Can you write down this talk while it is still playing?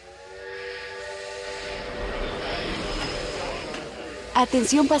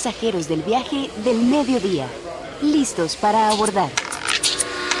Atención pasajeros del viaje del mediodía. Listos para abordar.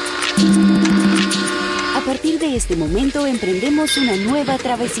 A partir de este momento emprendemos una nueva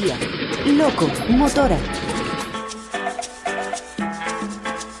travesía. Loco, motora.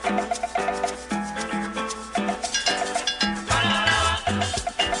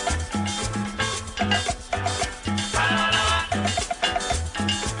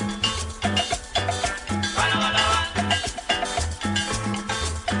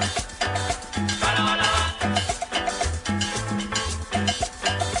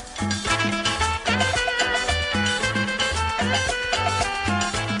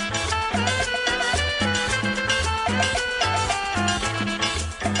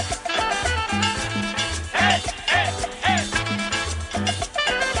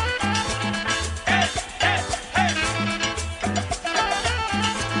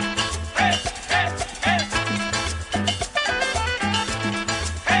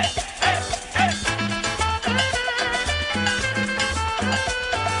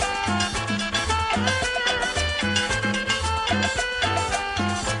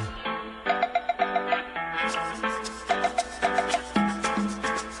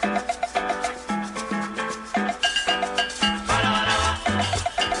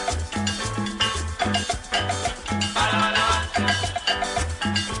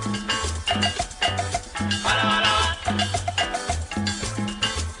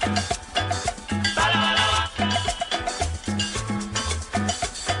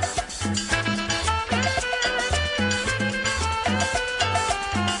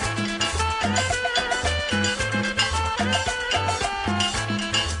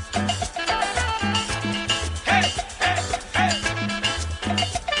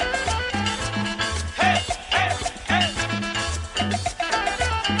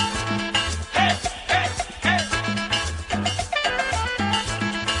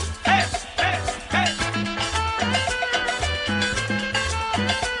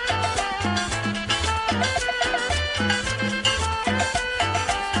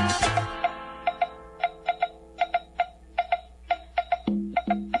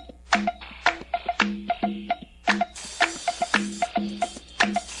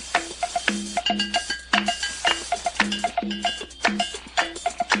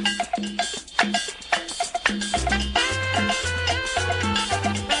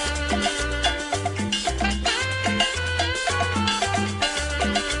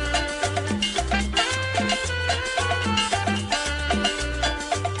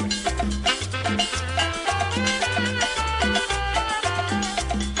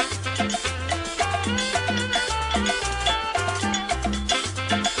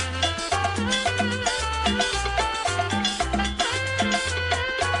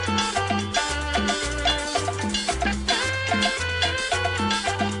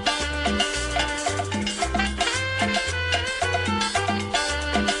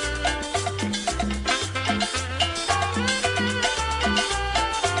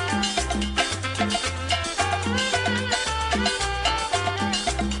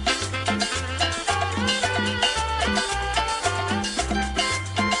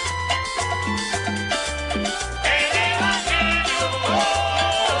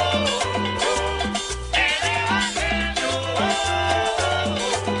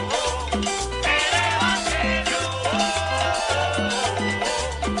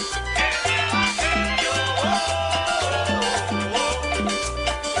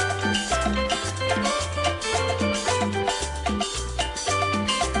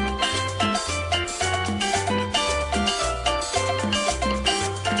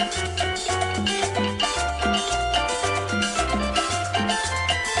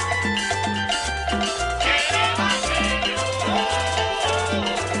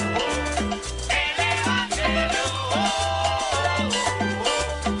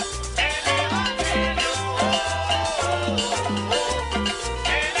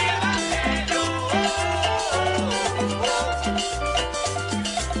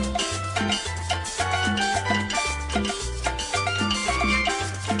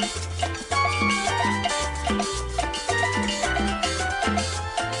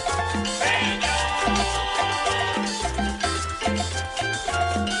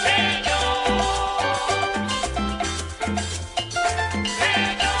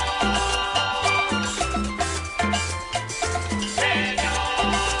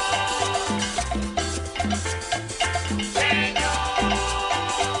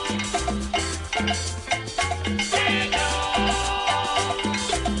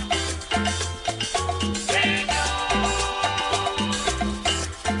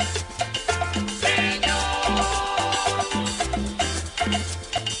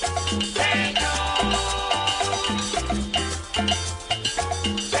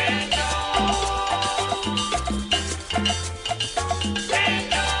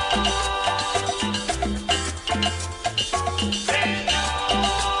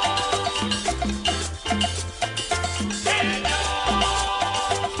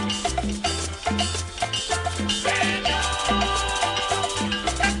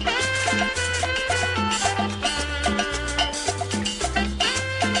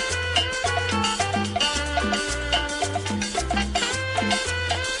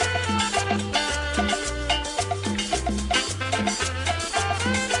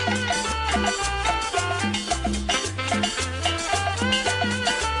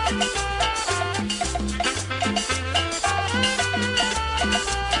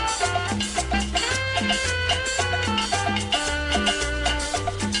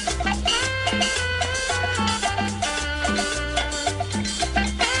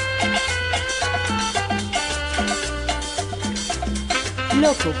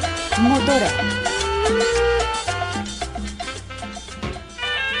 Loco, motora.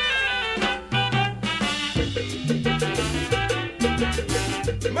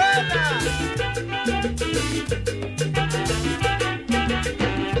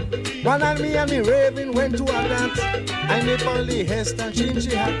 One night me and me raving went to a dance. I made Polly Hester,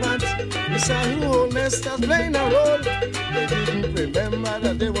 she had pants. We saw who old Nesters playing a role. They didn't remember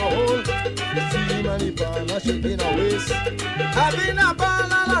that they were old. The team and the ball are shaking a waist. Having a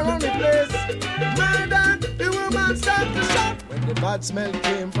ball all around the place. Murder, the woman started to shout. When the bad smell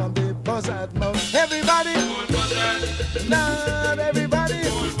came from the buzzard mouth. Everybody, not everybody.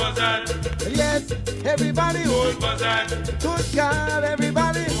 Yes, everybody. Good God,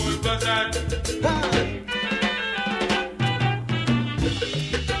 everybody.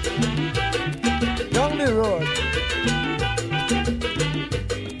 Down the road.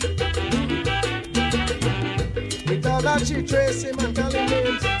 We thought that she traced him and call him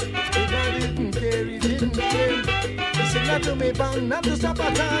names. If I didn't care, he didn't care. He said not to me, bound not to stop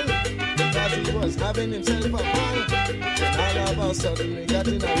at all. Because he was having himself a ball. And all of a sudden we got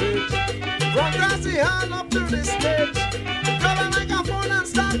in a rage. From Grassy Hall up to the stage. Grab a microphone and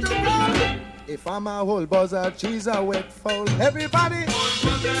start to roll. If I'm a whole buzzard, she's a wet fowl. Everybody,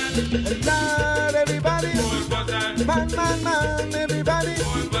 Lord, everybody, man, everybody,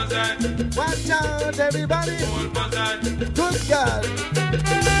 watch out, everybody, good God,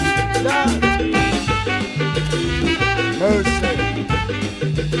 Lord, mercy.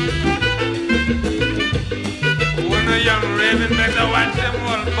 When a young raven better watch them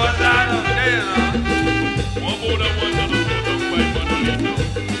all buzzard up there,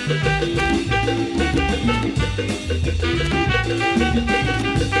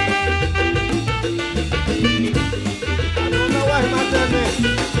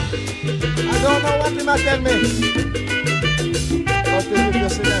 I don't know what he must tell me. But they will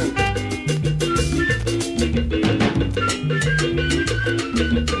just sit down.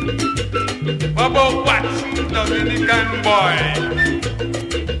 about what? Dominican boy.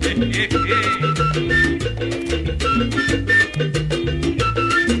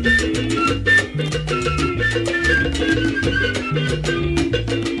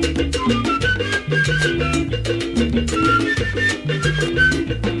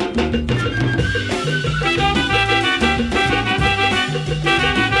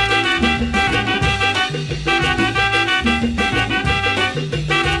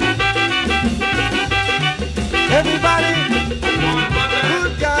 Everybody,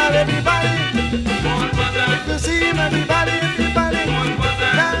 good God, everybody. If you see him, everybody.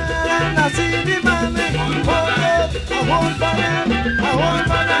 And I see the man, I won't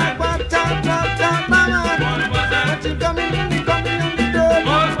forget, watch out, mama. Watch him coming on the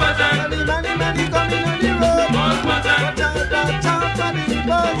road. Money coming on the road. Watch out, for the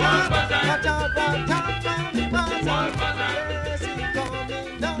buzzer. Watch out, for the buzzer. Yes, he's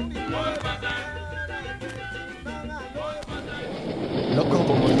coming down the road.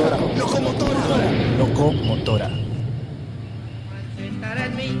 Locomotora.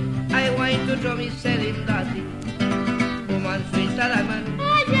 I want to draw me selling daddy. Woman sweeter than man.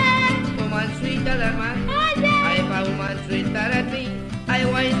 Woman sweeter than man. I have a woman sweeter than me. I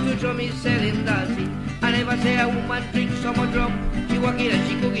want to draw me selling daddy. I never say a woman drink some more drum. She walking and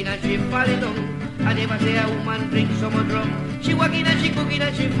she cooking and she falling down. I never say a woman drink some more drum. She walking and she cooking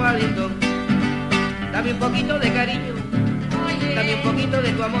and she falling down. Dame un poquito de cariño. Dame un poquito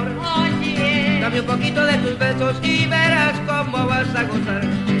de tu amor. Dame un poquito de tus besos y verás cómo vas a gozar.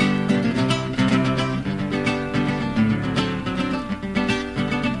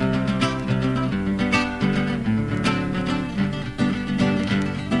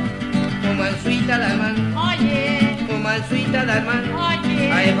 Woman sweeter than man. Woman sweeter than man.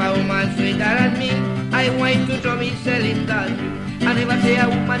 I have a woman sweeter than me. I want to draw me selling that. I never say a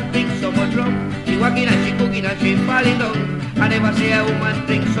woman drink some more rum. She walking and she cooking and she falling down. I never say a woman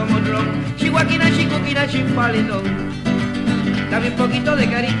drink some more rum. She walking and she cooking and she falling down. Dame un poquito de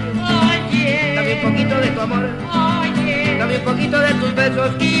cariño. Dame un poquito de tu amor. Dame un poquito de tus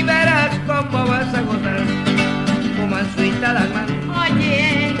besos y verás cómo vas a gozar. Woman sweeter than man.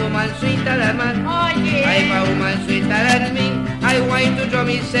 Woman sweeter than man. I'm a woman sweeter than me. I want to draw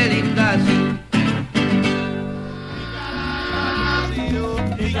me selling gassy.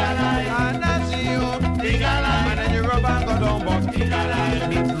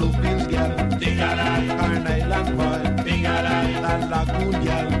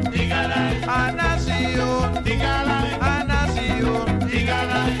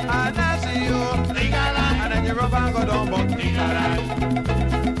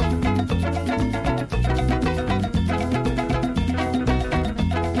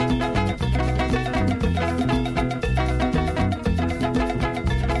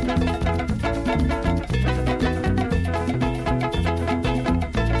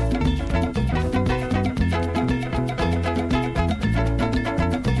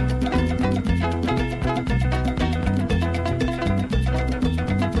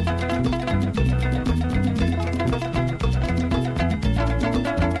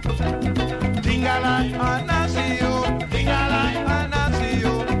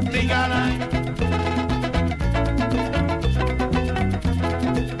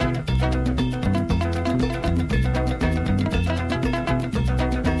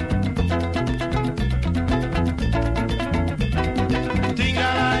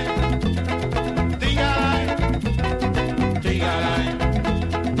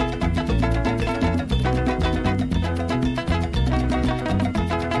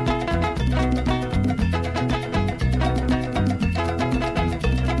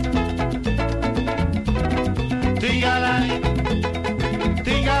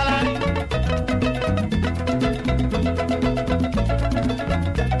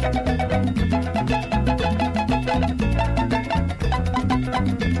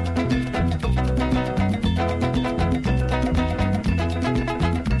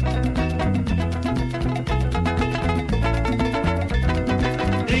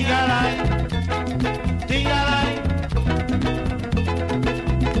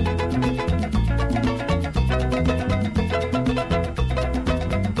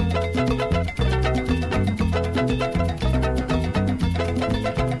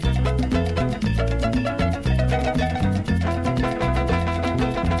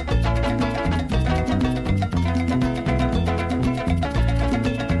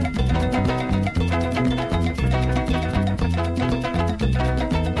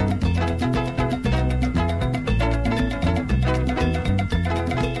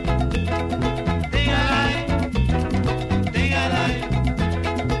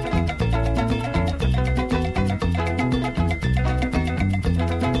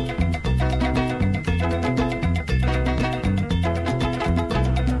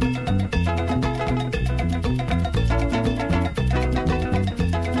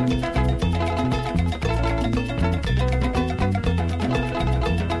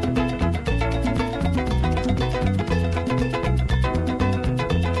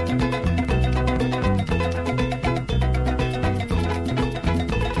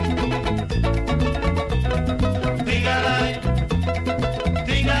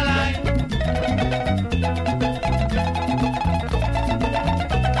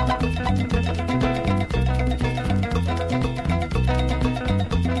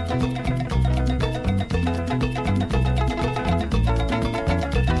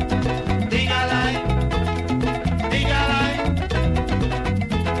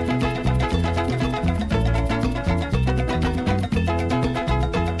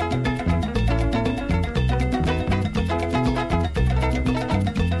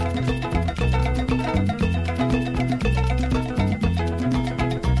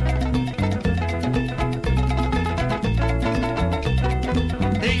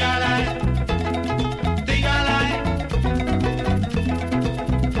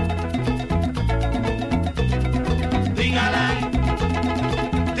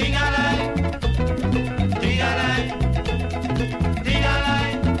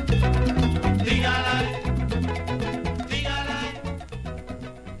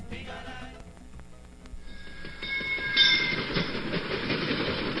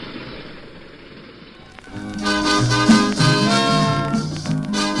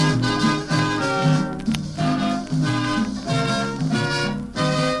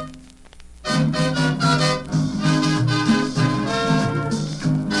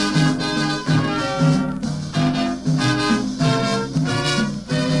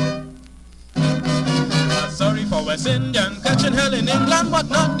 West Indian, catching hell in England, but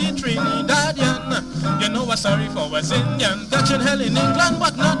not the Trinidadian. You know we're sorry for West Indian, catching hell in England,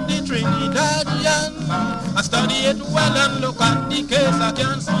 but not the Trinidadian. I study it well and look at the case. I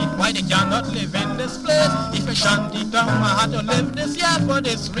can see why they cannot live in this place. If a shanty town, I had to live this year. For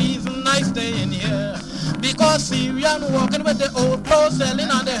this reason I stay in here. Because Syrian walking with the old clothes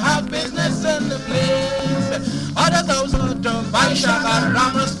selling and they have business in the place. Others also to buy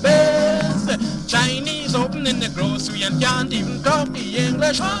shakarama space. Chinese opening the grocery and can't even talk the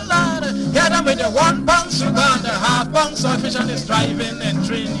English. Oh Lord, hear them with the 1 pound sugar and the half pound saltfish and is driving in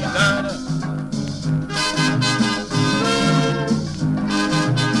Trinidad.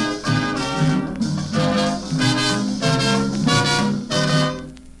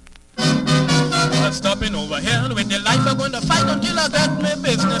 Stopping over here with the life I'm going to fight until I get my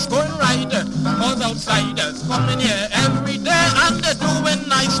business going right. Cause outsiders coming here every day and they're doing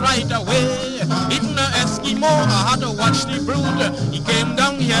nice right away. Even an Eskimo, I had to watch the brood. He came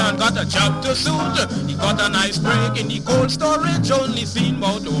down here and got a job to suit. He got a nice break in the cold storage, only seen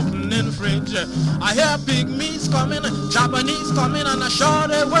about opening fridge. I hear pygmies coming, Japanese coming, and I'm sure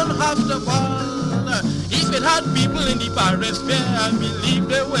they will have to fall. If it had people in the Paris fair, I believe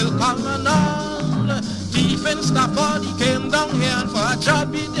they will come and all. Thief in Stafford, he came down here and for a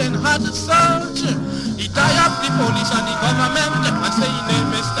job he didn't have to search. He tie up the police and the government and say his name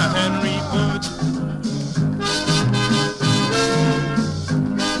Mr. Henry Booth.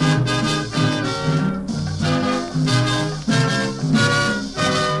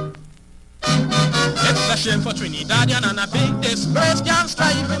 It's a shame for Trinidadian and a big disgrace, can't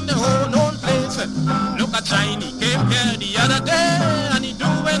strive in the whole known place. Look at Chinese, came here the other day and he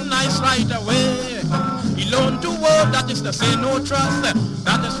doing nice right away. He learned to work, that is to say no trust.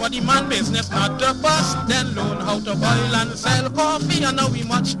 That is for the man business, not the bust. Then learn how to boil and sell coffee, and now we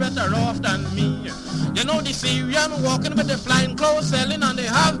much better off than me. You know the Syrian walking with the flying clothes selling and they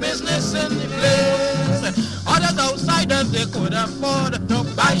have business in the place. Others outsiders they could afford to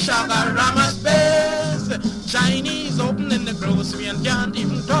buy shakarama space. Chinese opening the grocery and can't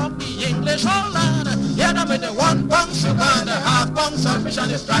even talk the English. Oh Lord, hear them with the 1 pound sugar and the half pound saltfish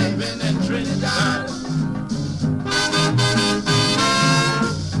and is driving in Trinidad.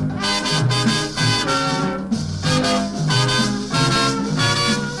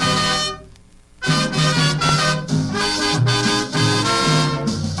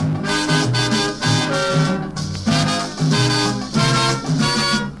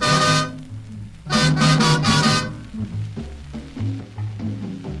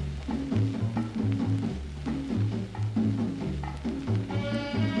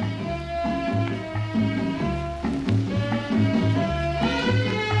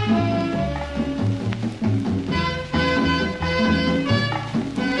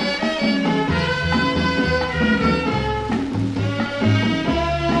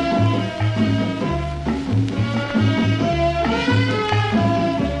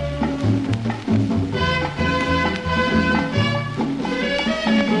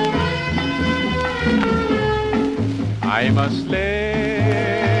 I must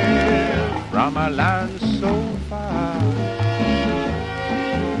live from a land so far.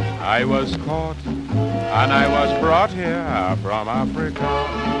 I was caught and I was brought here from Africa.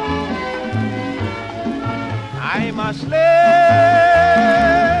 I must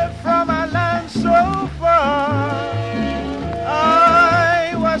live from a land so far.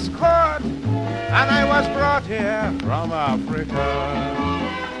 I was caught and I was brought here from Africa.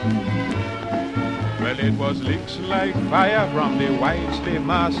 Well, it was leaks like fire from the white slave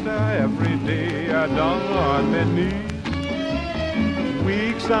master. Every day I down on my knees.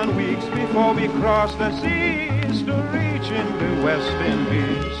 Weeks and weeks before we crossed the seas to reach in the West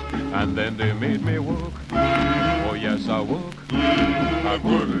Indies. And then they made me work. Oh yes, I work. A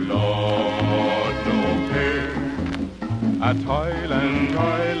good Lord, no pay. I toil and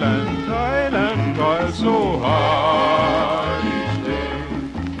toil and toil and toil so hard each day.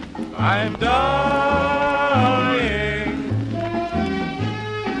 I'm dying,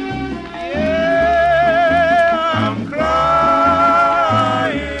 yeah, I'm crying.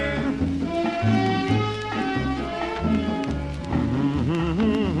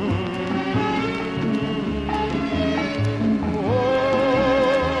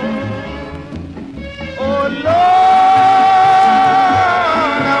 Oh Lord.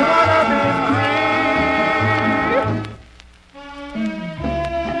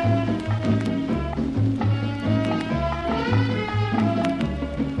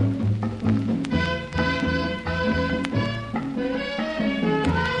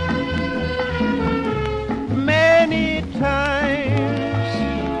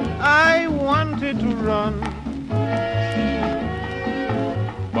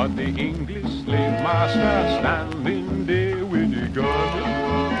 the English slave master standing there with the gun.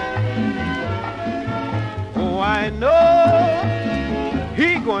 Oh, I know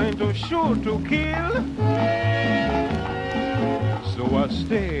he going to shoot to kill. So I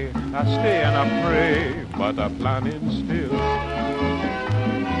stay and I pray, but I'm planning still.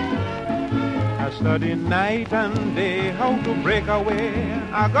 I study night and day how to break away.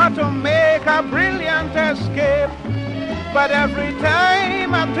 I got to make a brilliant escape. But every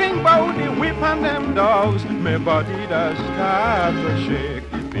time I think about the whip and them dogs, my body does start to shake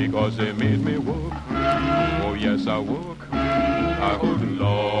because they made me work. Oh yes, I work. I would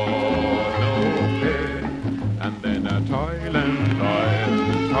Lord no pay. And then I toil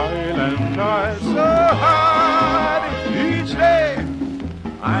so hard each day.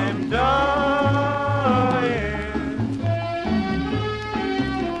 I'm dying.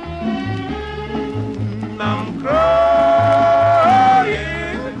 I'm crying.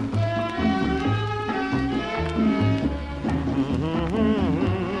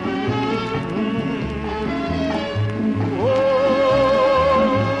 Oh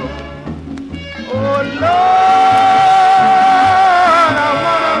Lord.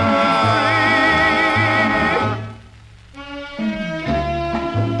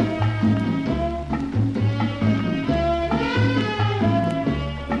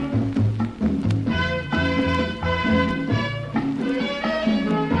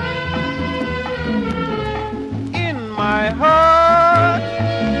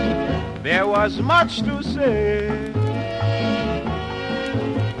 Was much to say,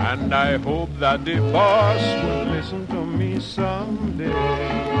 and I hope that the boss will listen to me someday.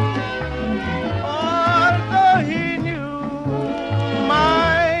 Although he knew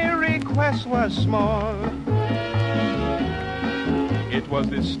my request was small, it was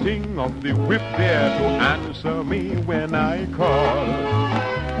the sting of the whip there to answer me when I called.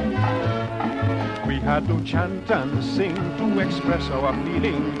 We had to chant and sing to express our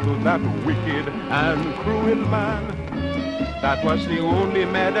feeling to that wicked and cruel man. That was the only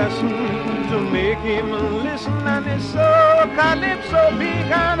medicine to make him listen, and it's so calypso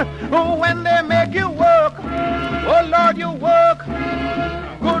began. Oh, when they make you work, oh Lord, you work.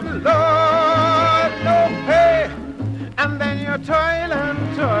 Good Lord, no pay. And then you toil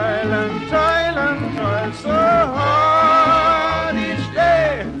so hard each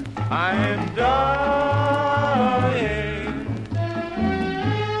day. I'm dying.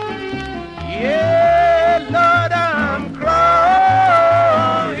 Yeah, Lord, I'm crying.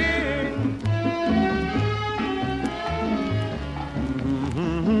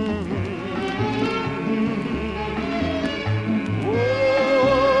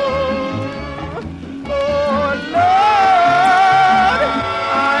 Oh, Lord,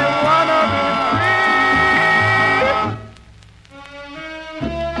 I wanna be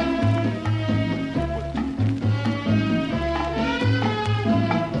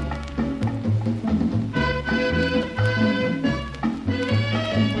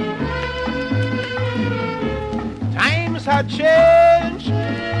had changed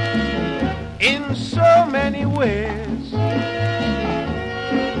in so many ways,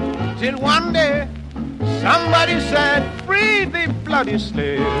 till one day somebody said, free the bloody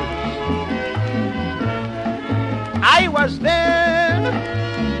slaves. I was then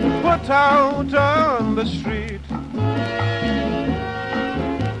put out on the street.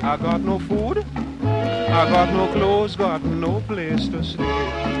 I got no food, I got no clothes, got no place to sleep.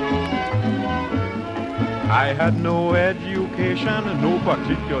 I had no education, no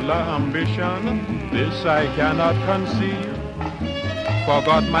particular ambition. This I cannot conceal.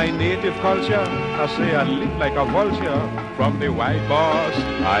 Forgot my native culture. I say I live like a vulture. From the white boss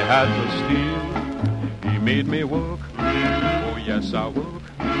I had to steal. He made me work. Oh yes, I work.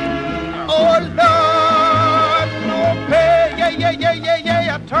 Oh Lord, no pay. Yeah.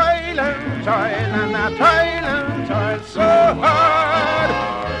 I toil so hard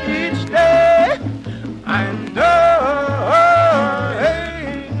each day. I'm dying,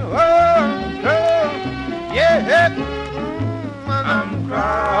 yeah, I'm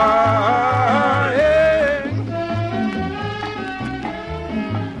crying.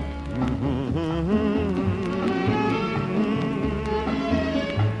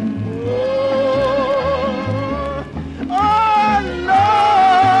 Oh,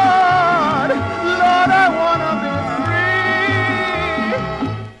 Lord, I wanna be free.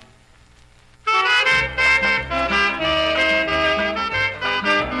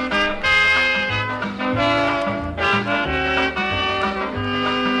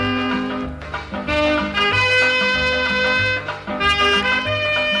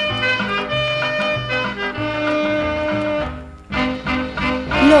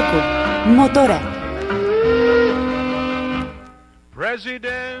 Loco, Motora.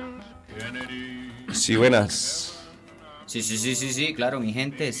 President Kennedy. Sí, buenas. Sí, claro, mi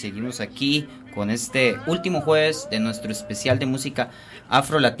gente, seguimos aquí con este último jueves de nuestro especial de música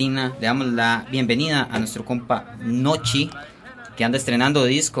afro-latina. Le damos la bienvenida a nuestro compa Nochi, que anda estrenando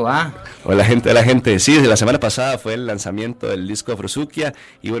disco, Hola gente, sí, la semana pasada fue el lanzamiento del disco AfroSukia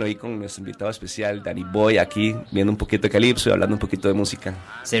y bueno, ahí con nuestro invitado especial, Danny Boy, aquí viendo un poquito de calypso y hablando un poquito de música.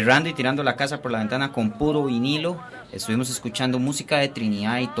 Cerrando y tirando la casa por la ventana con puro vinilo, estuvimos escuchando música de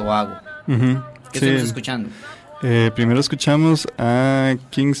Trinidad y Tobago. Uh-huh. ¿Qué estuvimos escuchando? Primero escuchamos a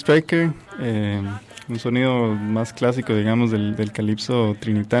King Striker, un sonido más clásico, digamos, del calypso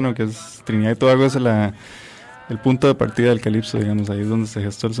trinitano, que es Trinidad y Tobago, es el punto de partida del calypso, digamos, ahí es donde se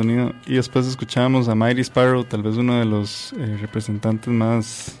gestó el sonido. Y después escuchamos a Mighty Sparrow, tal vez uno de los representantes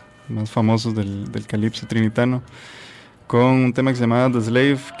más famosos del calypso trinitano, con un tema que se llamaba The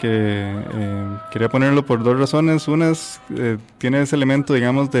Slave, que quería ponerlo por dos razones. Una es, tiene ese elemento,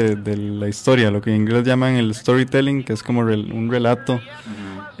 digamos, de la historia, lo que en inglés llaman el storytelling, que es como un relato,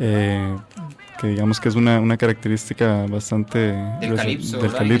 que digamos que es una característica bastante del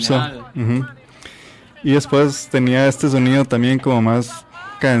calypso. Uh-huh. Y después tenía este sonido también como más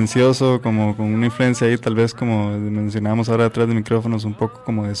cadencioso, como con una influencia ahí, tal vez como mencionábamos ahora detrás de micrófonos, un poco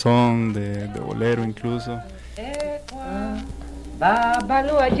como de son, de bolero incluso.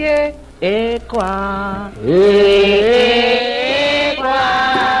 Babaluaye, Equa,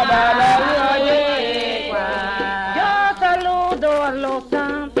 yo saludo a los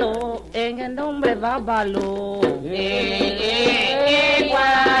santos en el nombre Babalú.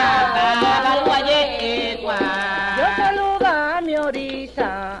 Yo saludo a mi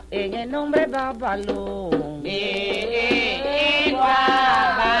orisa en el nombre Babalú.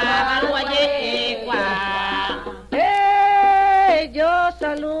 Yo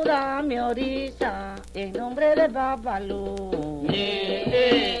saludo a mi orisa en nombre de Babalú.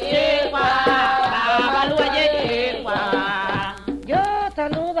 Yo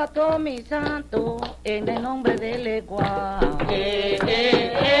saludo a todos mis santos en el nombre de Legua.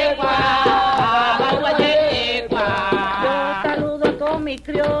 Yo saludo a todos mis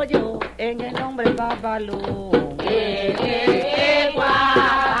criollos en el nombre de Babalú.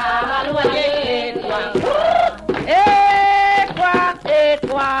 Babaluaye,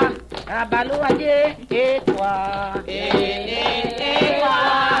 Equa.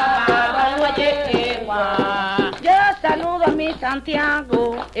 Yo saludo a mi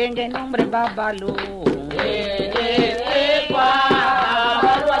Santiago en el nombre Babalú.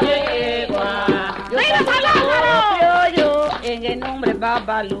 Yo saludo a criollo en el nombre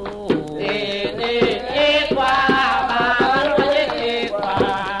Babalú.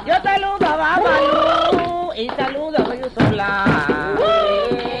 Yo saludo a Babalú y saludo a Río Solar.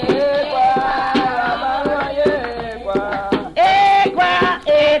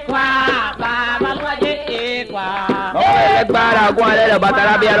 Para cuál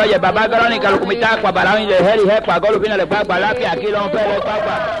batara biaro ye papá crónica lo comita kwa para in de heri he kwa golu fina le kwa la pia aquí lo pele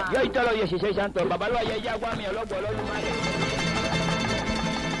papa yo y todos los 16 santos papá lo aye ya gua mi loco lo lo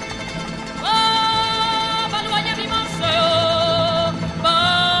aye mi museo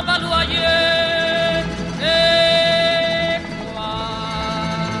papá lo aye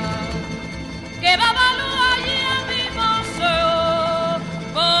que papá lo aye mi museo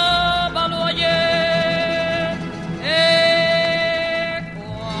papá lo aye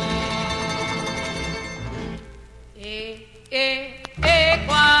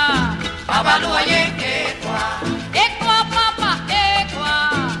Babaluaye, Equa, papa, Equa,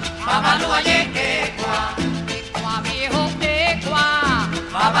 Babaluaye, Equa, viejo, Equa,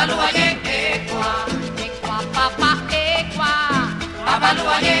 Babaluaye, Equa, papa, Equa,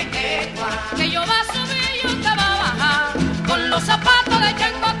 Babaluaye, que yo va a subir y usted va a bajar, con los zapatos de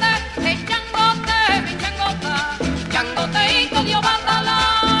changote, mi changota, changoteito Dios bandala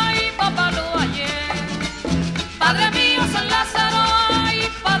y Babaluaye, Padre mío San Lázaro.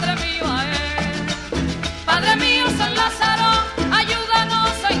 Padre mío San Lázaro,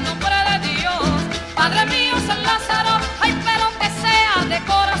 ayúdanos en nombre de Dios. Padre mío San Lázaro, ay pero que sea de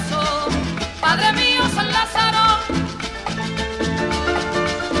corazón. Padre mío San Lázaro.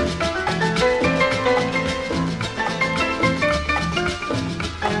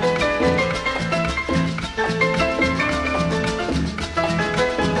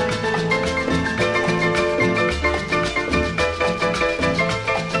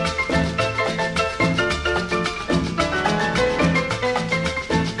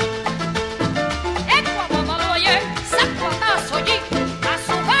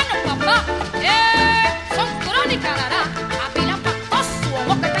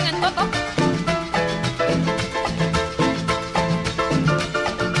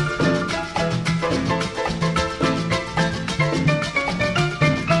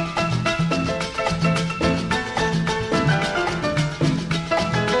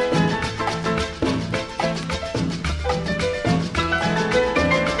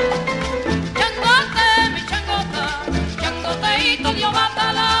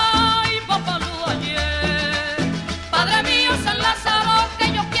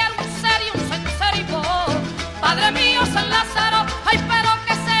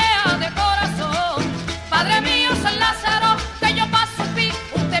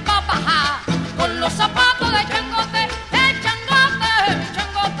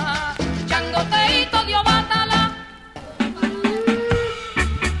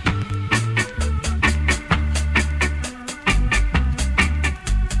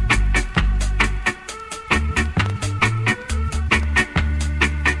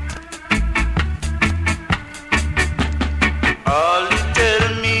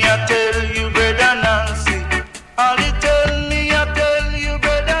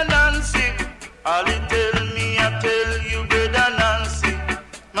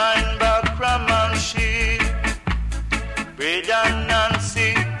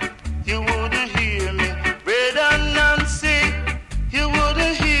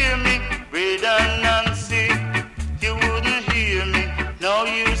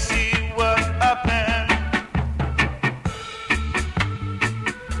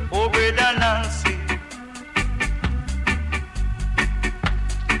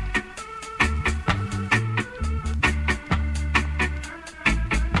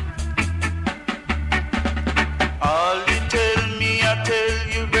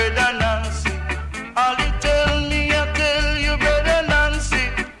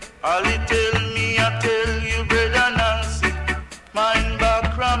 All he tell me, I tell you, brother Nancy, mind back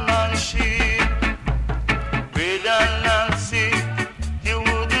Ramanship. Brother Nancy, you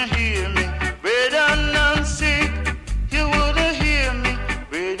wouldn't hear me. Brother Nancy, you wouldn't hear me.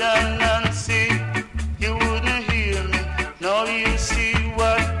 Brother Nancy, you wouldn't hear me. Now you see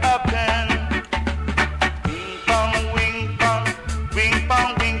what happened. Wing pong, wing pong, wing pong,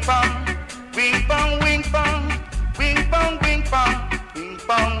 wing pong, wing pong, wing pong, wing pong, wing pong, wing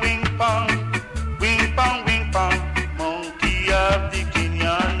pong, wing pong, wing pong, wing pong. Monkey of the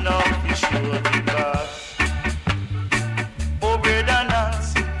Kenyan, now you show the back. Oh, brother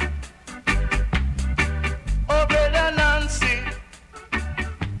Nancy, oh, brother Nancy,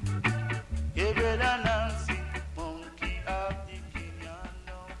 yeah, brother Nancy, monkey of the Kenyan,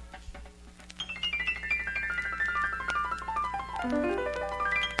 now.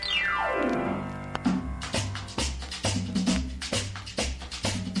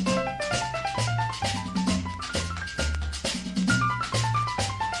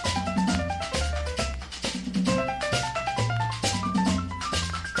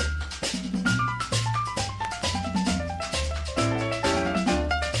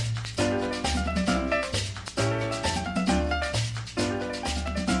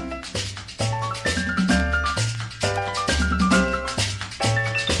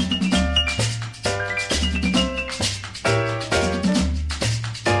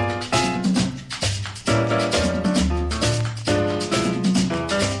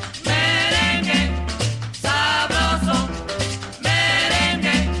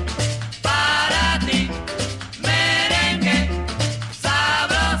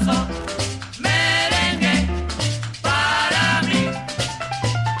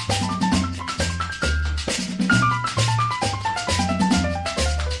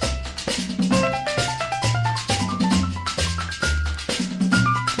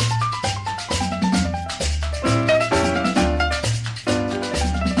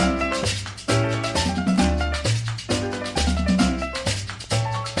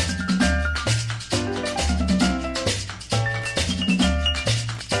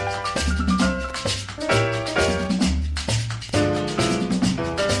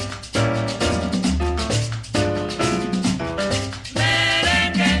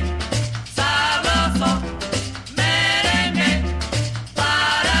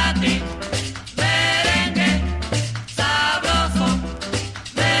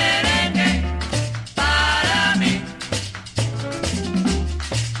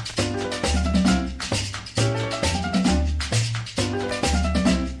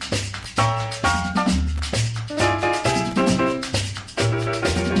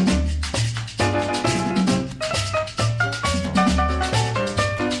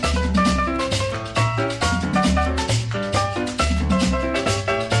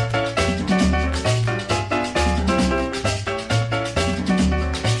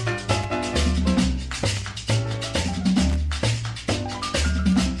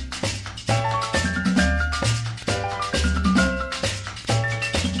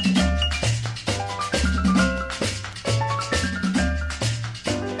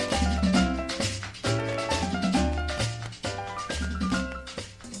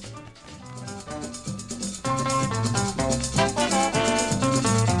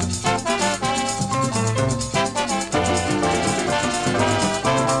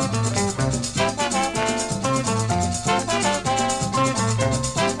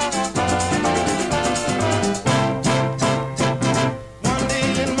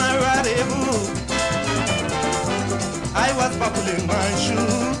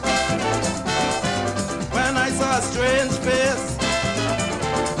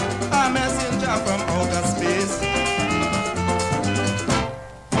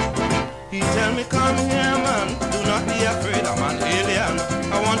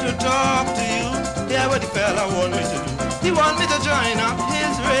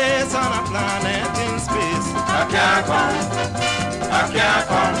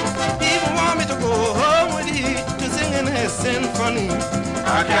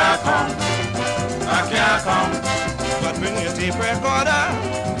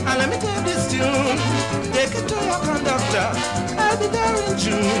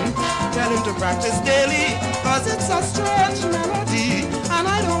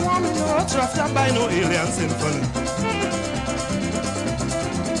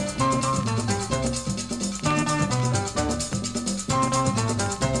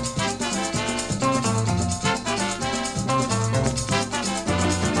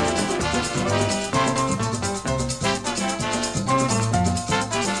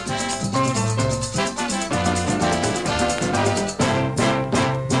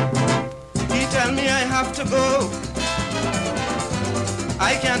 have to go.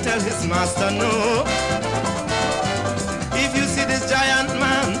 I can't tell his master no. If you see this giant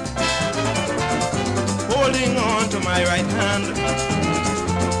man holding on to my right hand,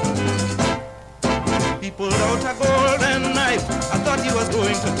 he pulled out a golden knife. I thought he was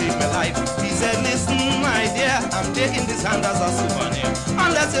going to take my life. He said, listen, my dear, I'm taking this hand as a souvenir.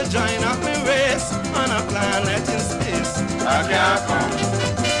 Unless you join up my race on a planet in space. I can't come.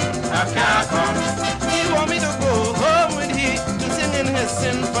 I can't come. He want me to go home with he to sing in his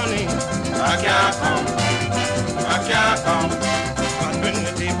symphony. I can't come. I can't come. But bring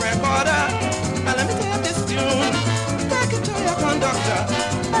the tape recorder and let me take this tune. Take it to your conductor.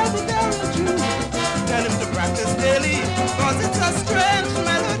 I'll be there with you. Tell him to practice daily, cause it's a strange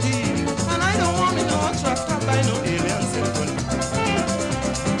melody. And I don't want me no trapped up by no alien symphony.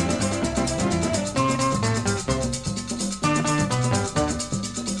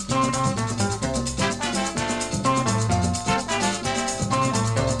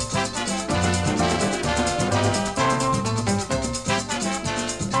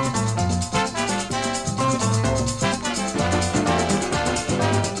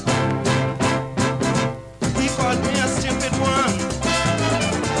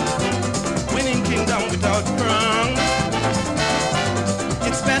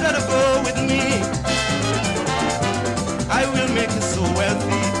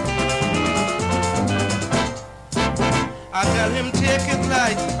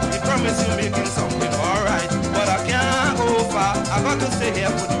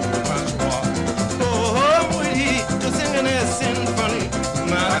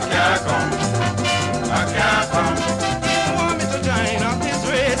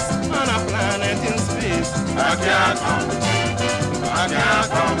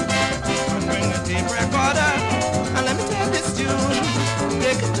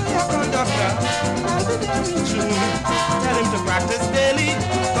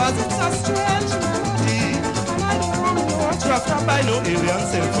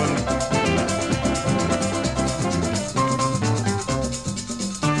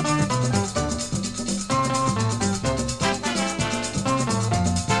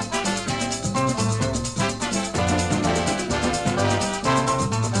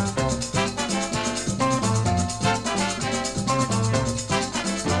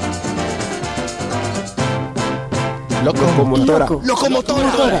 Locomotora.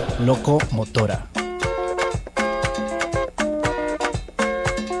 Locomotora. Locomotora.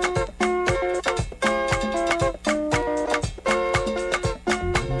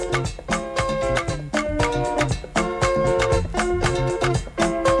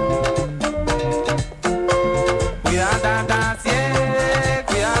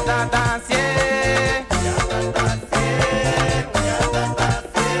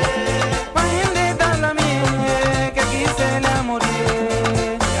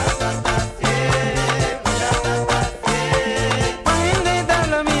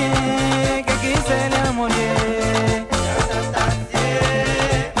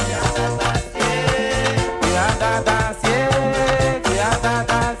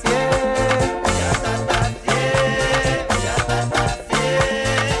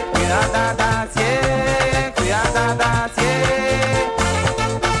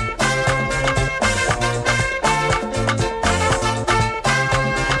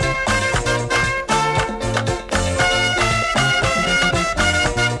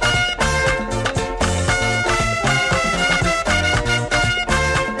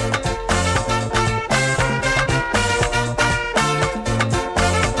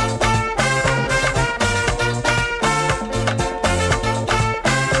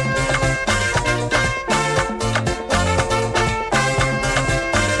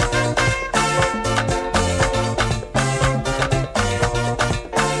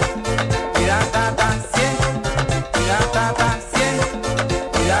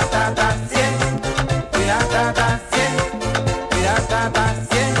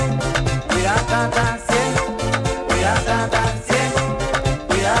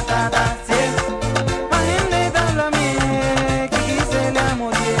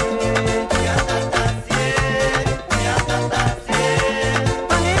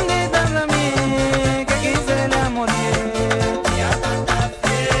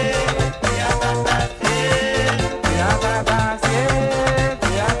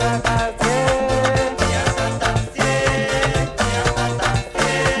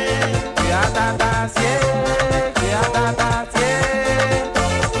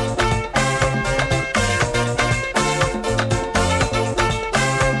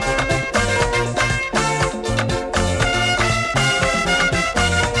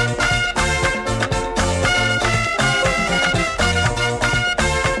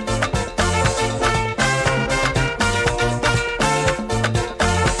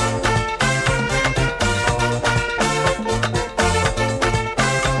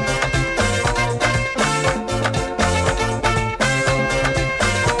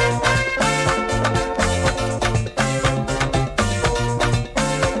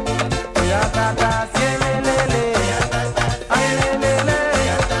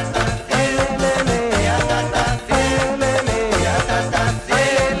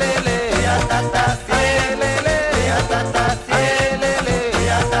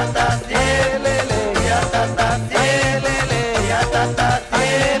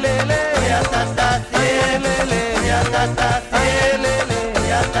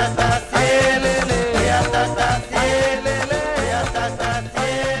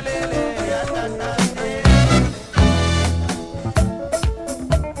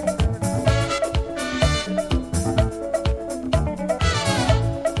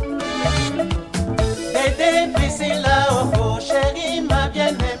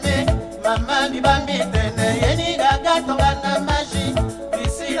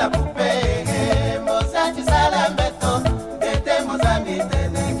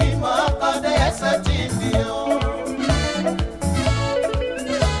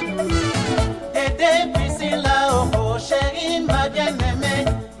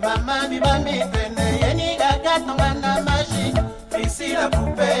 Mama bibambi tene yeni gaga tongana magie. Ici la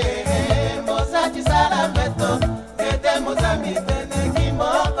poupée, Mozati salameto. Tete mozami tene qui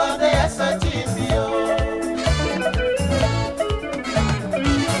m'accorde à ce tibio.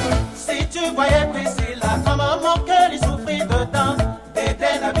 Si tu voyais Priscilla, comment mon cœur il souffrit de temps. Tete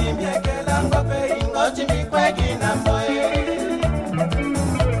na bimbia que la ngope ingo chimbi kwegi na moe.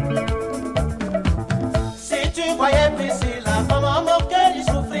 Si tu voyais Priscilla, comment mon cœur il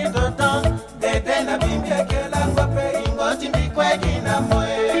souffrit de temps. Tete na bimbia que la ngope ingo chimbi kwegi na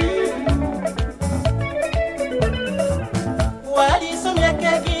moe. Wali somye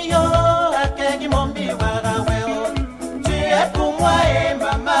kegi yo, akegi mombi waraweo. Tu es pour moi et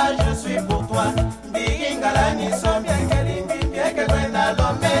maman, je suis pour toi. Biginga ni somye kelimbi mieke kwena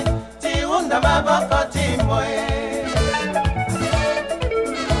lome. Ti unda maboko ti moe.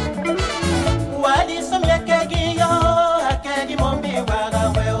 Wali somye kegi yo, akegi mombi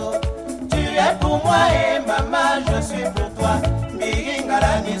waraweo. Tu es pour moi et maman, je suis pour toi. Biginga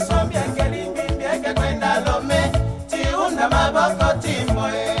ni somye kelimbi mieke kwena lome. Ti unda maboko ti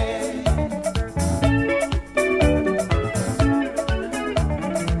moe.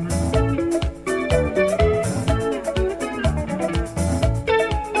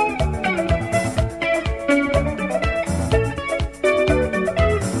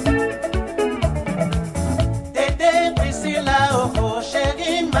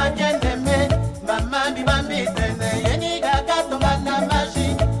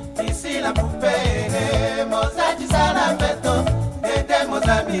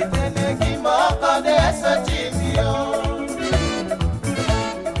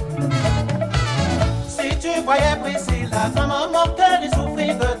 Si tu voyais Priscilla, comment mon cœur il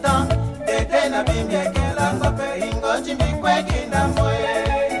souffrit de temps. Tete na bimbia que la ngope ingo chimbi kwegi na moe.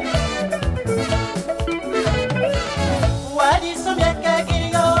 Wadi somye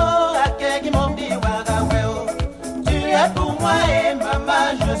kegi yo, akegi mombi wagaweo. Tu es pour moi et maman,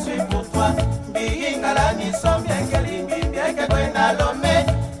 je suis pour toi. Biginga ni somye kelimbi mieke kwena lome.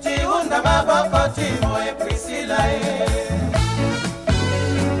 Ti unda maboko ti moe Priscilla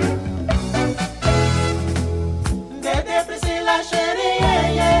Dede Priscilla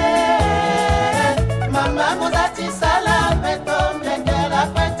chérie Mama mozati salame tombe que la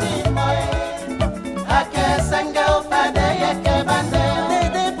petit moe. Ake sanga ufade yeke bande.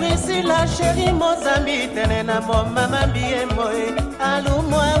 Dede Priscilla chérie mozambi tene na mo mama biye moe. Alu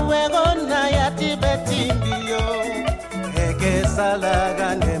moe wego na yati beti mbio. Eke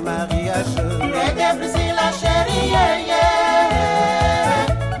salaga ne mariage. Dede Priscilla chérie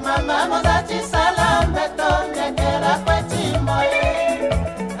Mama mozati salame tombe que la petit moe.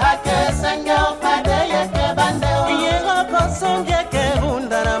 Ake sanga ufade yeke bande. Yego kosonge ke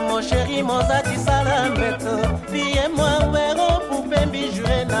undara mo chérie mozati salame to. Biye moi wego poupe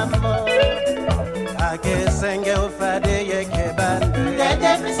bijouer na mo. Ake sanga ufade yeke bande.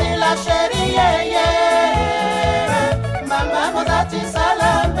 Dede Priscilla chérie Mama mozati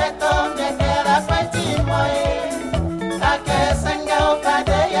salame tombe que la petit moe. Ake sanga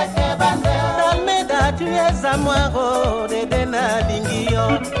ufade yeke bande. Almeda tu es à moi ro dede na lingio.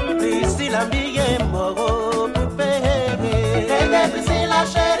 Priscilla mbige moro poupe. Dede Priscilla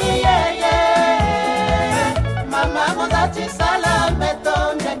chérie Mama mozati salame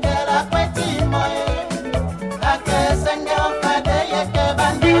tombe que la petit moe. Ake sanga ufade yeke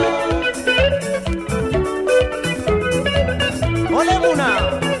bande. Ole muna,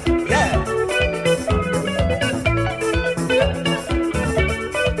 yeah.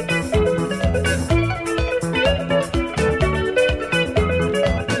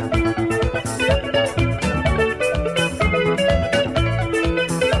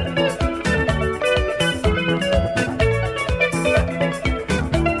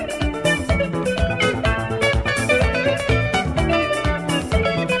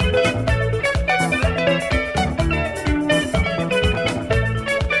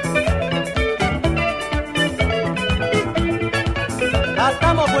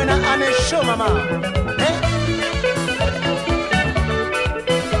 Estamos buena en el show, mamá.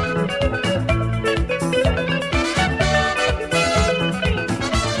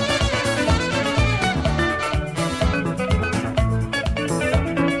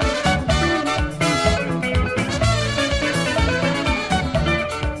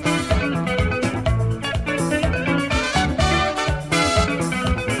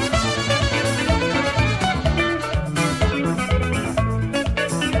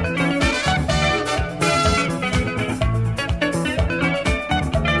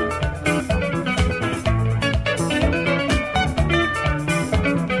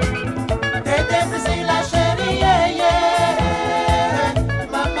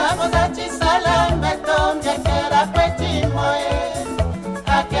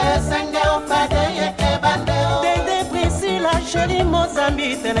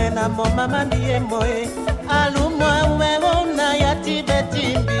 Zambi tenena mo mama ndiye moe alumwa uwego na ya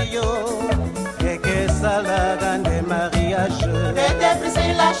tibeti mbio keke sala gande mariage tete prisi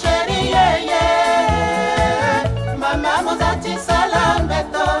la chérie mama mozati sala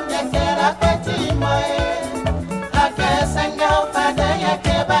mbeto mekera peti moe ake senga ofade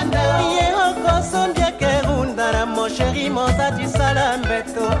yeke bande ye okoso ndieke undara mo chérie mozati sala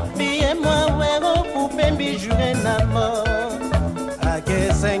mbeto biye moi uwego poupe mbijure na mo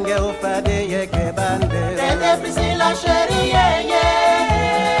que senge ufade yeke bande tete prisi la chérie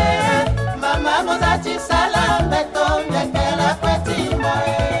mama mozati sala mbeto yeke la kweti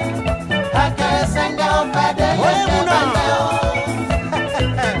moe ake senge ufade yeke bande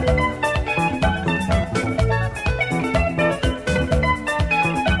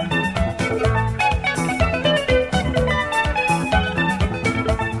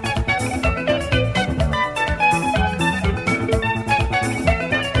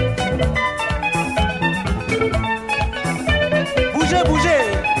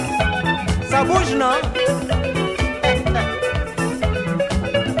bouge, non?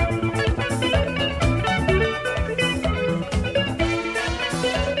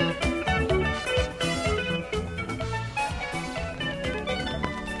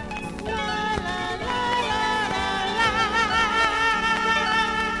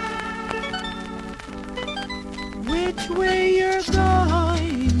 Which way you're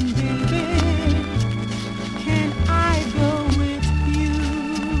going, baby? Can I go with you?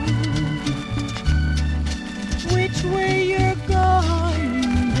 Which way you're going,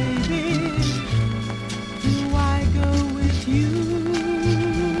 baby? Do I go with you?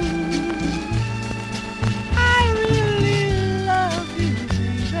 I really love you,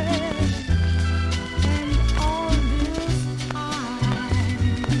 baby, and all this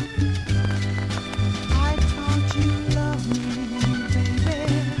I thought you loved me, baby,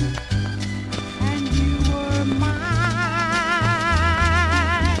 and you were mine.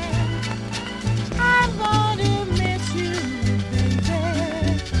 I'm gonna miss you, baby,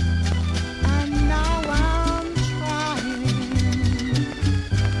 and now I'm trying.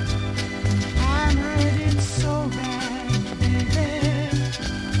 I'm hurting so bad, baby,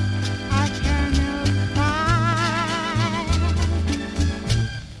 I can't help crying.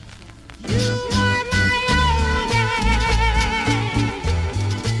 You are my only,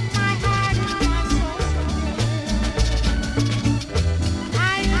 my heart and my soul. I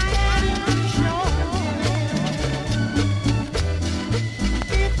am not sure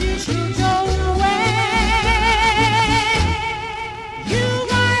if you should go away. You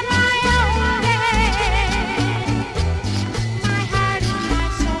are my only, my heart and my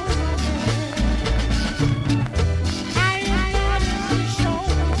soul. I am not sure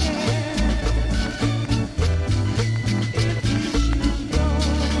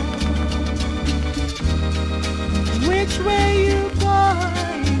which way you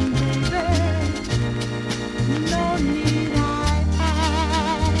going, baby? No need I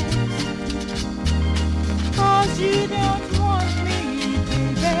ask, 'cause you don't want me,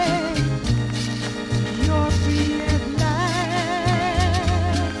 baby. You're free at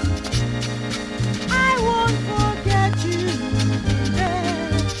last. I won't forget you, baby,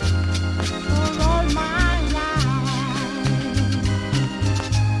 for all my life.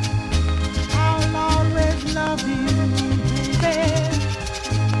 I'll always love you, baby.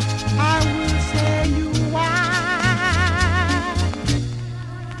 I will say you why.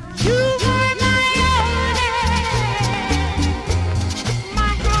 You were my only,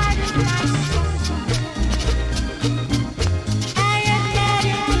 my heart and my soul. I am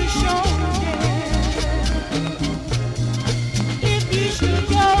ready to show you if you should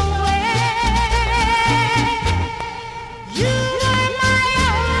go away. You were my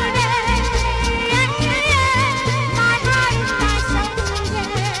only, my heart and my soul.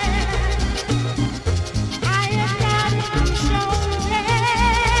 I am ready to show you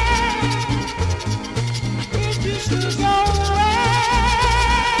if you should go away.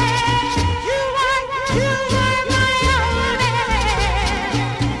 You were my only,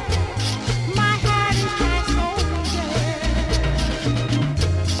 my heart and my soul.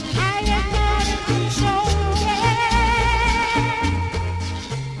 I am ready to show you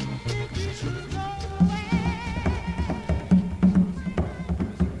if you should go away.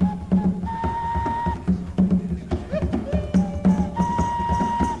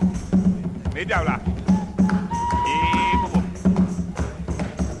 Media habla.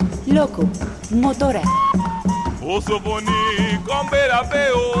 Loco, motora, Oso boni kombera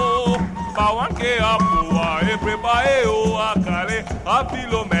peo, bawanke apua e prepaeo akale,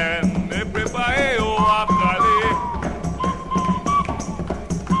 apilomen e prepaeo akale.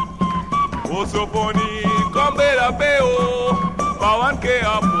 Osoponi kombera peo, pawan ke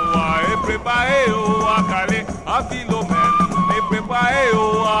apoa e prepareo akale, a filomen e prepareo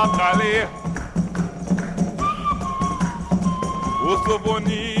akale.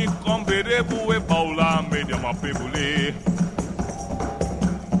 Osoponi kombere bue paula media ma pebule.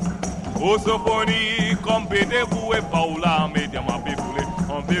 Osoponi kombere bue paula media ma pebule.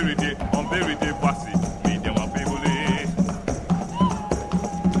 En vérité, voici media ma pebule.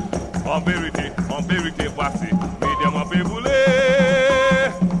 En vérité, voici media ma pebule.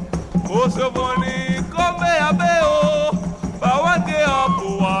 Osoponi kombe abeo, bawanke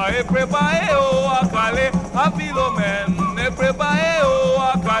apua e prepareo akale, a filomen. Prepareo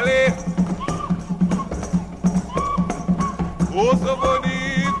akale. Osoponi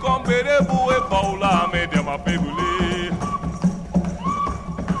kombere bue paula media ma pebule.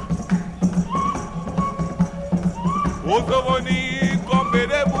 Osoponi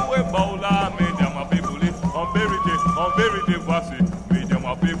kombere bue paula media ma pebule. En vérité, voici media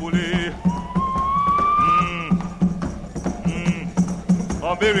ma pebule.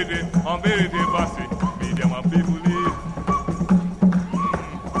 En vérité, voici media ma pebule.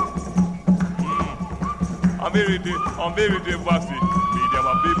 En vérité, voici media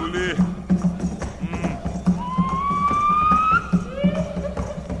ma pebule.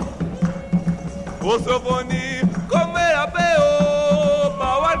 Osoponi come apeo,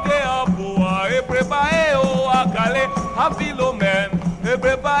 bawake apua e prepareo akale, a filomen e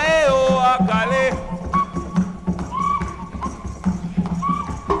prepareo akale.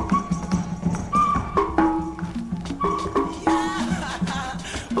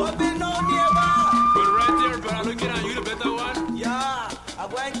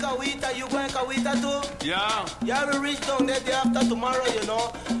 Yeah. Yeah, we reach down there day after tomorrow, you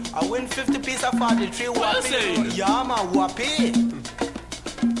know. I win 50 pieces of 43 whopping. Yeah, man, whopping.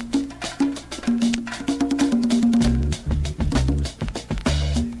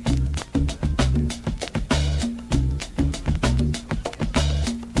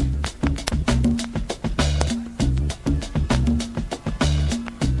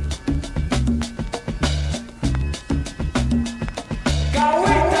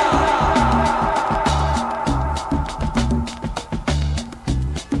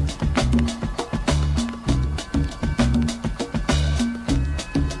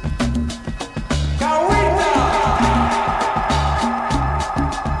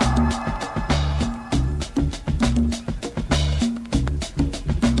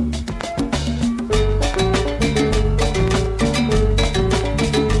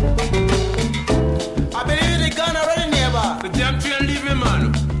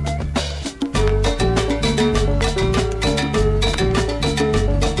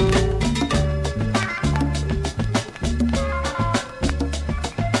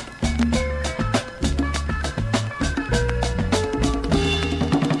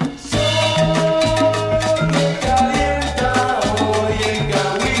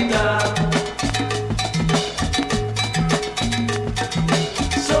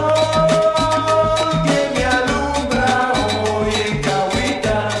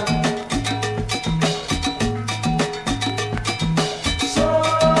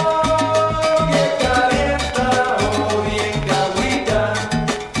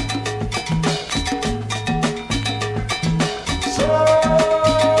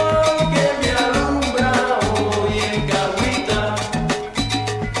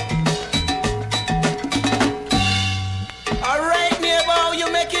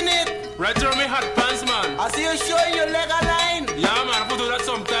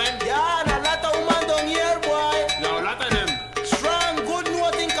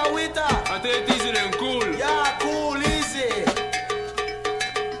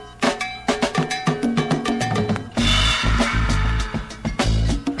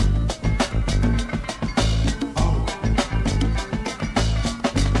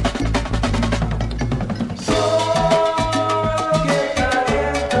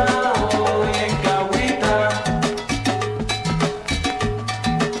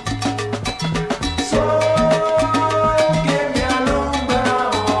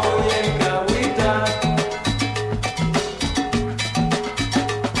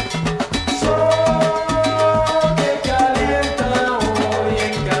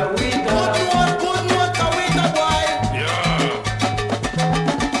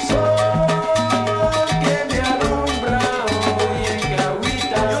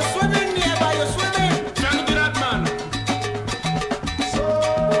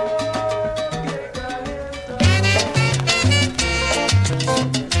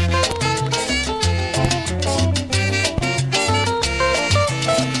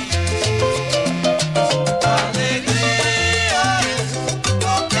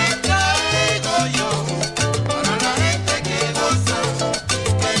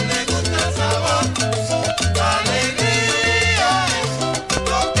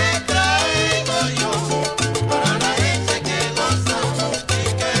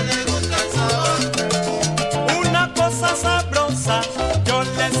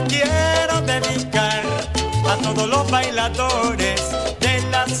 todos los bailadores de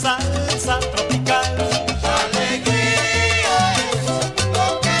la salsa tropical. Alegría es lo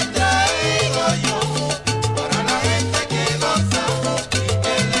que traigo yo para la gente que goza y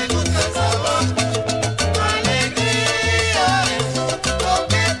que le gusta el sabor. Alegría es lo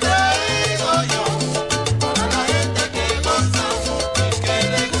que traigo yo para la gente que goza y que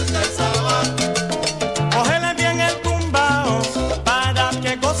le gusta el sabor. Cógele bien el tumbao para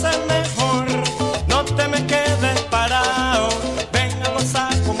que goces mejor. No te me quedes parado. Ven a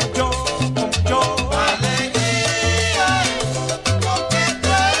gozar como yo, como yo. Alegría es lo que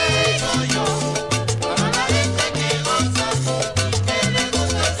traigo yo para la gente que goza y que le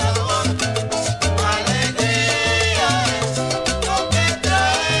gusta el sabor. Alegría es lo que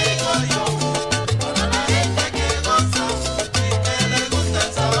traigo yo para la gente que goza y que le gusta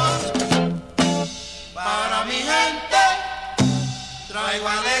el sabor. Para mi gente traigo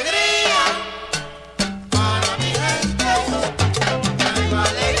alegría. Para mi gente traigo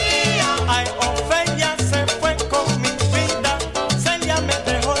alegría. Ay, Ofelia se fue con mi vida. Celia me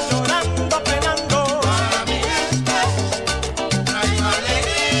dejó llorando, penando. Para mi gente traigo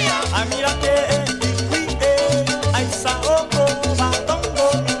alegría. Ay, mira que ay, saoco, batongo,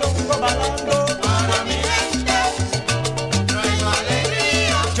 milongo, balando. Para mi gente traigo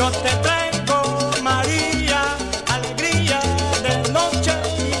alegría. Yo te traigo, María, alegría de noche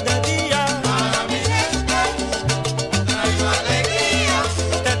y de día. Para mi gente traigo alegría.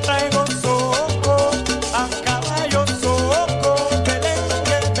 Te traigo soco, a caballo soco,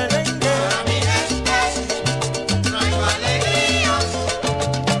 belengue, belengue. Para mi gente traigo alegría.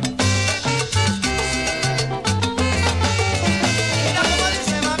 Mira cómo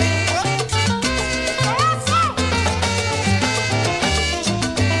dice mami.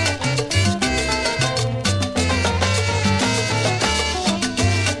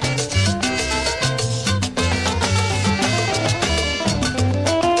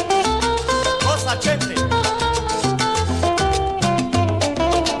 Cosa chete.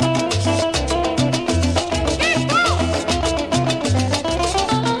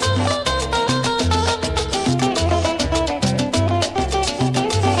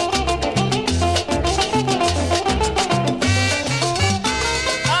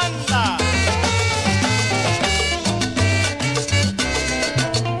 Anda.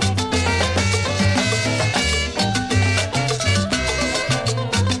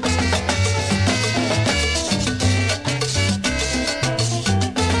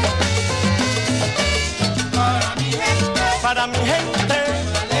 Para mi gente,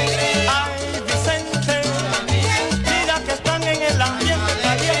 ay Vicente, mira que están en el ambiente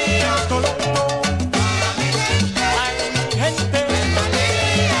caliente, Toronto. Ay mi gente,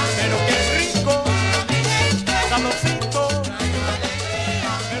 pero qué rico, sabrosito,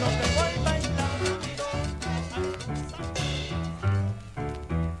 pero te voy bailando.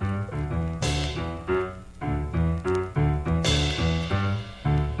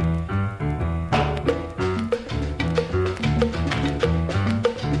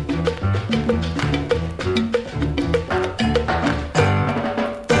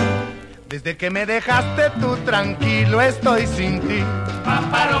 Desde que me dejaste tú tranquilo estoy sin ti.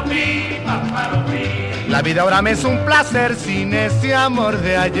 Paparopi, paparopi. La vida ahora me es un placer sin ese amor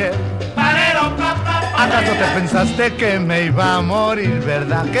de ayer. Parero, papá. ¿Acaso te pensaste que me iba a morir?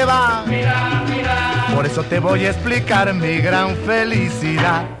 ¿Verdad que va? Mira, mira. Por eso te voy a explicar mi gran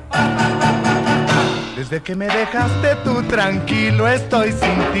felicidad. Desde que me dejaste tú tranquilo estoy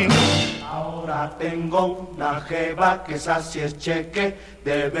sin ti. Ahora tengo una jeva que esa sí es cheque,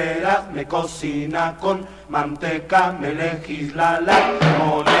 de veras me cocina con manteca, me legisla la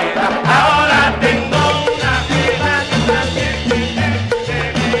moneda. Ahora tengo una jeva que esa sí es cheque, de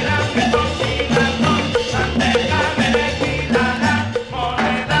veras me cocina con manteca, me legisla la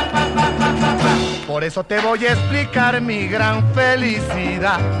moneda. Pa, pa, pa, pa, pa. Por eso te voy a explicar mi gran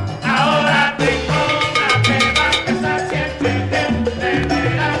felicidad. Ahora tengo una jeva que esa sí es cheque, de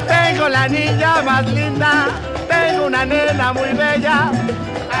veras. Tengo la niña más linda, tengo una nena muy bella.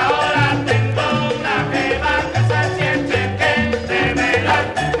 Ahora tengo una jeva que se siente que de veras.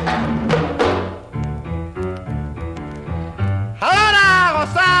 ¡Ahora a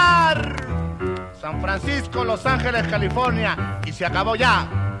gozar! San Francisco, Los Ángeles, California. Y se acabó ya.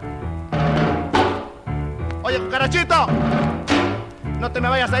 Oye, cucarachito, no te me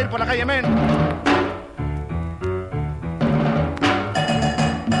vayas a ir por la calle, men.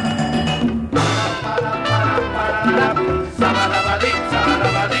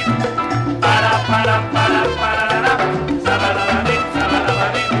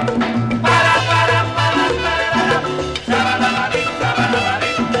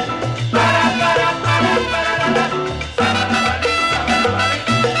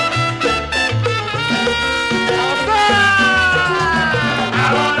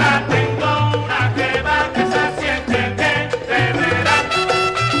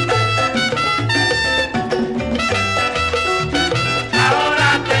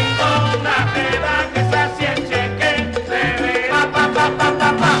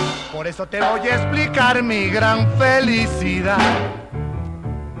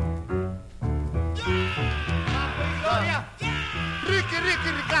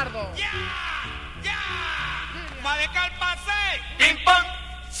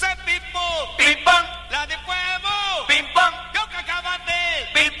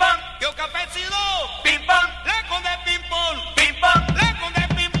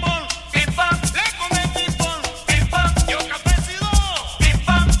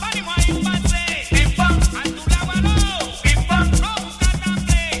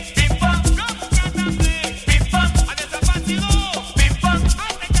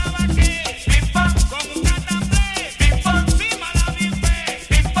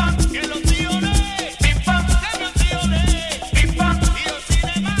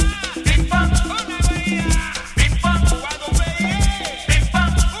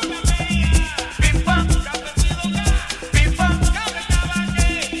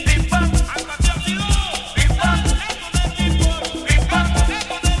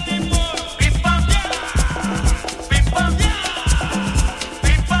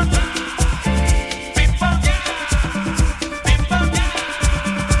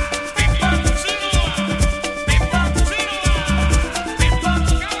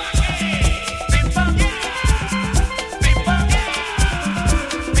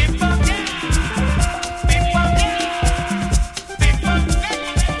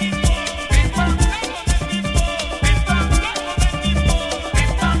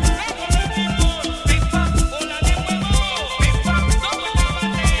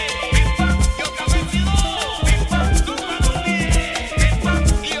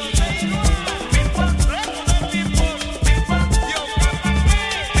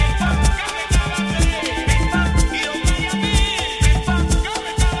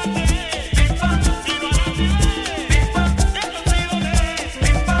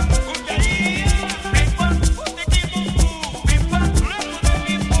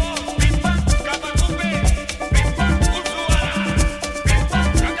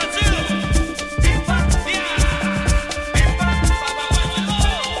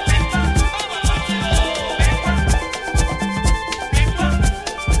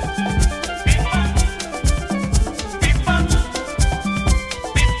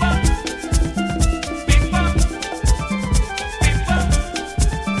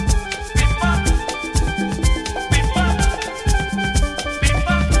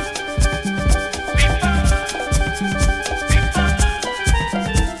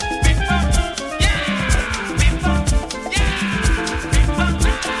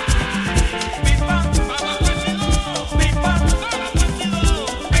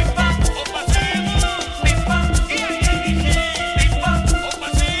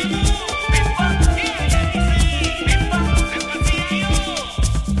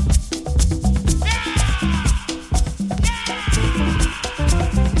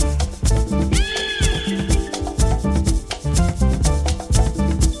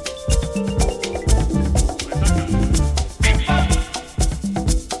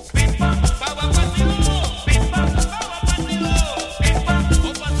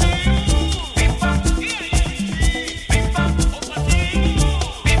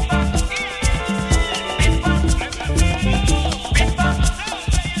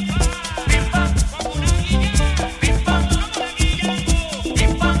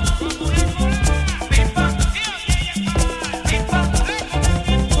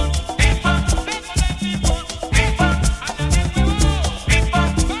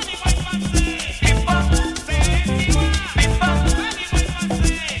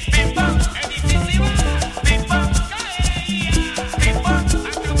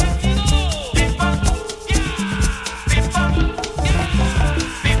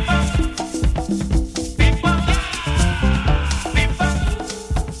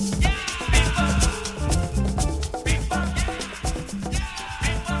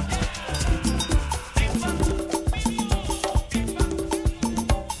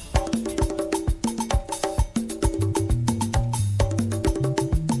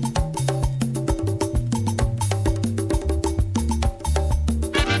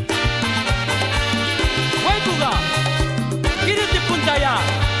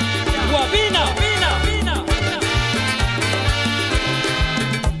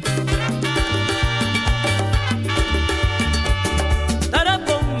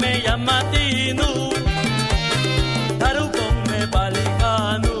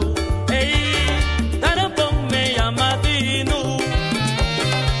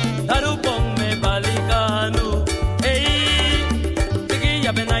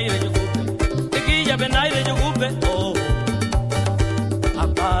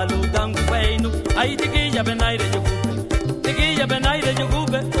 Apalutan ay tiquilla benaire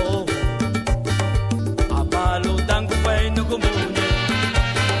yugube, oh. Apalo tangu bueno comune.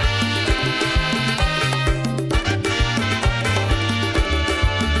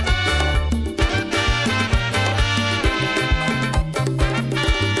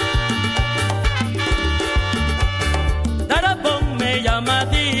 Darabong me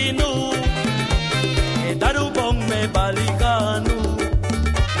llamadinu, darubong me baliganu.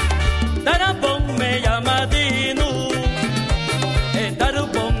 Darabong me llamadinu,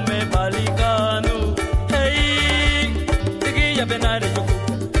 darubong me baliganu. Hey, tiquilla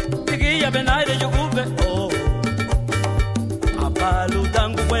benaire yugube, oh. Apalu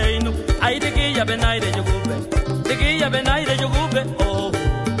tangu bueno, ay tiquilla benaire yugube, oh.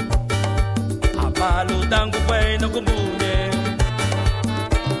 Apalu tangu bueno comune.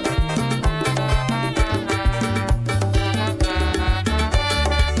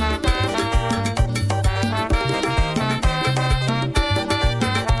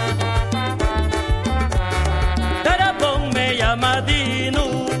 Madinu,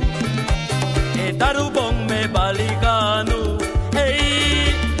 darubong me baliganu,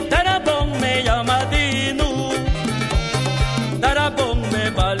 hey, darabong me yamadinu, darabong me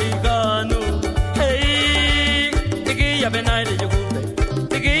baliganu, hey, tiquilla benaire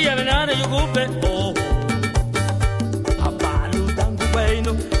yugube, oh, apalu tangu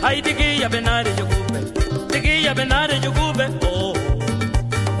bueno, ay tiquilla benaire yugube, oh,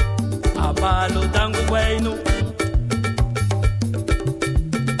 apalu tangu bueno.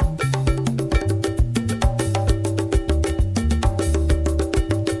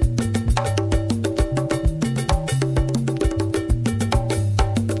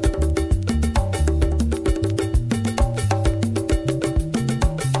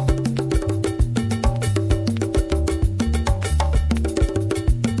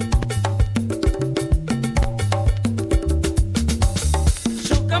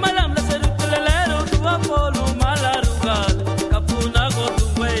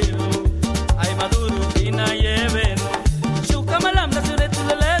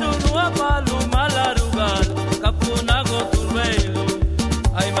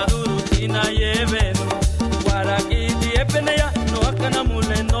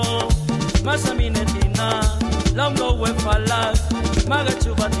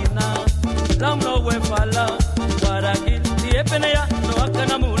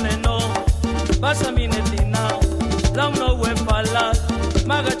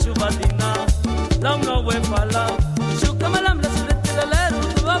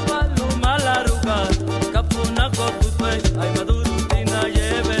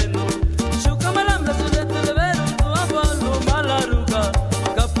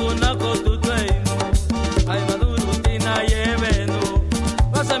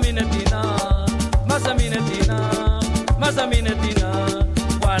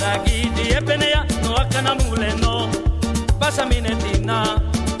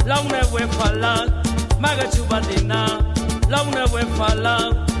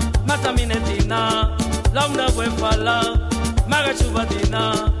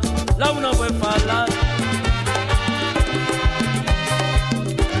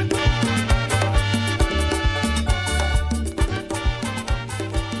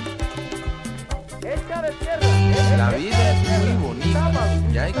 La vida es muy bonita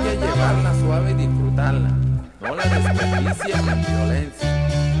y hay que llevarla suave y disfrutarla. No la desperdicien en violencia.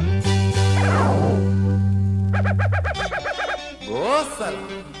 Gózala.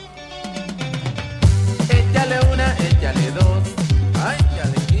 Échale una, échale dos. Ay, qué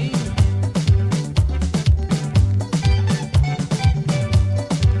alegría.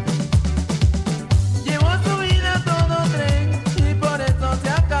 Llevó su vida todo tren y por eso se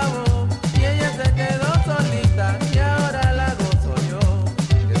acabó. Y ella se quedó solita y ahora la gozo yo.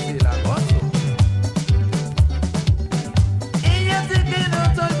 Que si la gozo. Ella se quedó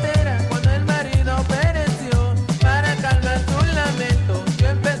soltera cuando el marido pereció. Para calmar su lamento yo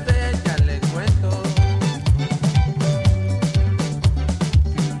empecé a echarle cuento.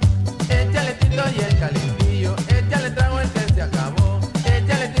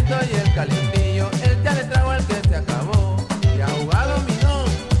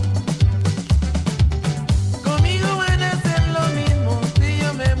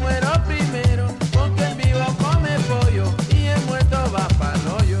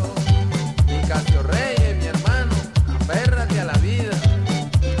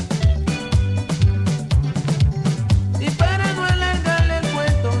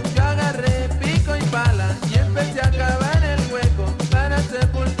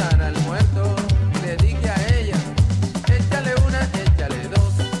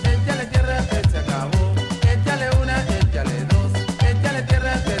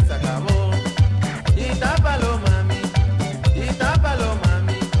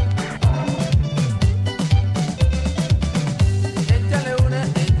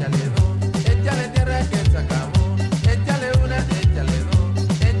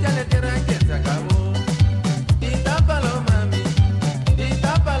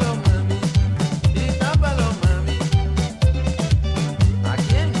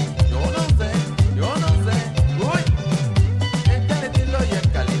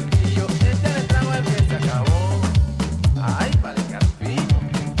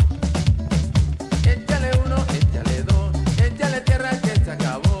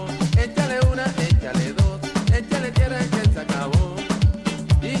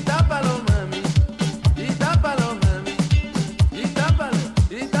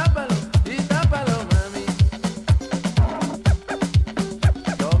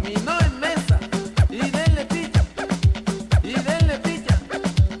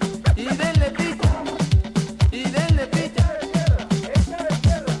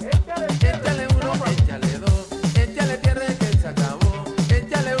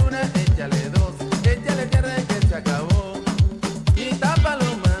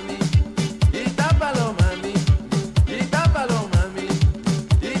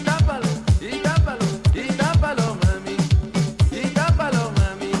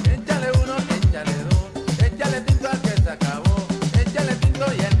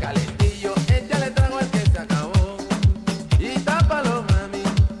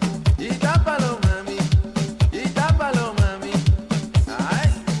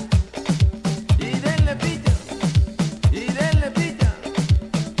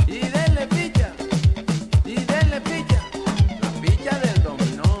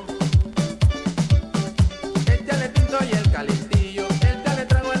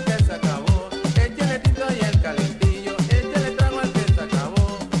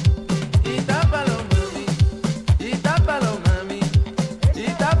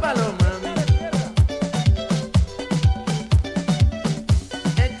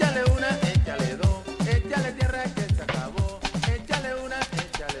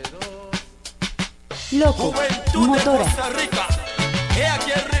 loco, Juventud motora. de Costa Rica. He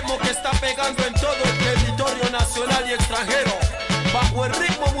aquí el ritmo que está pegando en todo el territorio nacional y extranjero. Bajo el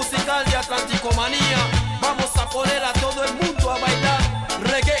ritmo musical de Atlántico Manía, vamos a poner a todo el mundo a bailar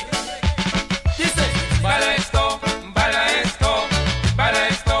reggae. Dice, Baila esto, baila esto, baila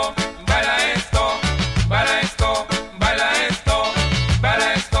esto, baila esto, baila esto, baila esto,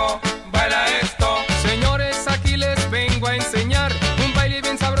 baila esto, baila esto. Señores, aquí les vengo a enseñar un baile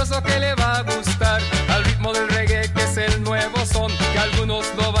bien sabroso que le va a gustar. Al ritmo del reggae, que es el nuevo son, que algunos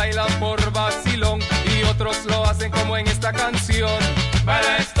lo bailan por vacilón y otros lo hacen como en esta canción.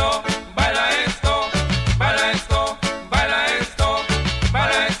 Baila esto, baila esto, baila esto, baila esto,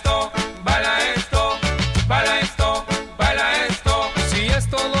 baila esto, baila esto, baila esto, baila esto. Si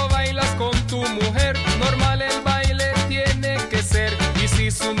esto lo bailas con tu mujer, normal el baile tiene que ser. Y si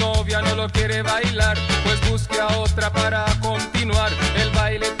su novia no lo quiere bailar, pues busque a otra para continuar. El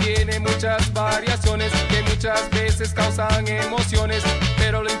baile tiene muchas variaciones que muchas veces causan emociones,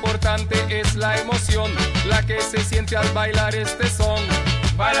 pero lo importante es la emoción, la que se siente al bailar este son.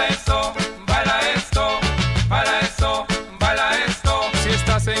 Baila esto, baila esto, baila esto, baila esto. Si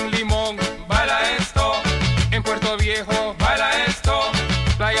estás en Limón, baila esto. En Puerto Viejo, baila esto.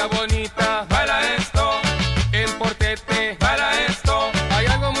 Playa Bonita, baila esto. en Portete, baila esto. hay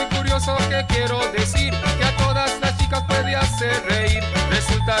algo muy curioso que quiero decir, que a todas las chicas puede hacer reír.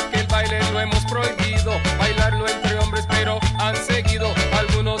 Resulta que el baile lo hemos prohibido, bailarlo entre hombres, pero han seguido.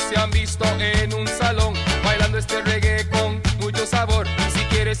 Algunos se han visto en un salón bailando este reggae con mucho sabor. Y si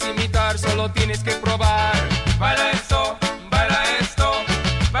quieres imitar, solo tienes que probar. Baila esto, baila esto,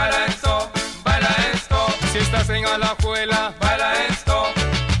 baila esto, baila esto. Si estás en Alajuela, baila esto.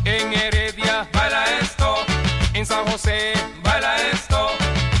 en Heredia, baila esto. en San José, baila esto.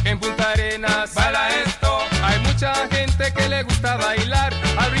 en Punta Arenas, baila esto. hay mucha gente que le gusta bailar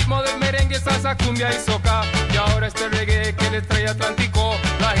al ritmo del merengue, salsa, cumbia y soca. Y ahora este reggae que les trae Atlántico,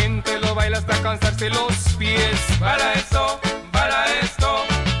 la gente lo baila hasta cansarse los pies. Baila esto, baila esto,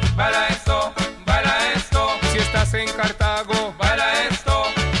 baila esto, baila esto. Si estás en Cartago, baila esto.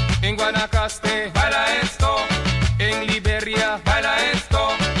 en Guanacaste, baila esto. en Liberia, baila esto.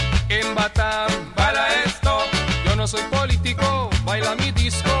 en Batam, baila esto. yo no soy político, baila mi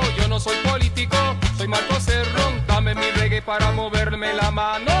disco. Yo no soy político, soy Marco Cerrón. Dame mi reggae para moverme la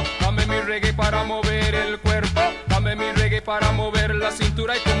mano, dame mi reggae para mover el cuerpo, dame mi reggae para mover la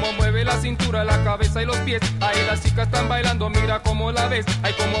cintura. Y como mueve la cintura, la cabeza y los pies, ahí las chicas están bailando, mira cómo la ves.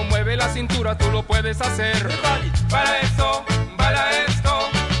 Ahí como mueve la cintura, tú lo puedes hacer. Baila esto, baila esto,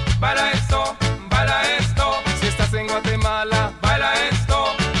 baila esto, baila esto. Si estás en Guatemala, baila esto.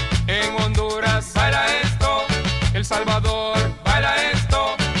 en Honduras, baila esto. El Salvador, baila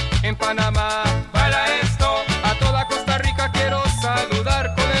esto. en Panamá, baila esto. a toda Costa Rica quiero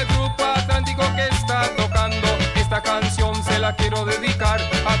saludar con el grupo Atlántico que está tocando. Esta canción se la quiero dedicar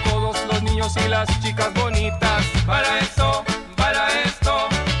a todos los niños y las chicas bonitas. Baila esto, baila esto,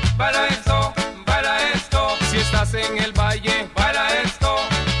 baila esto, baila esto. Si estás en el Valle, baila esto.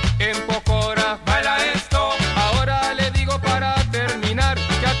 en Pocora, baila esto. ahora le digo para terminar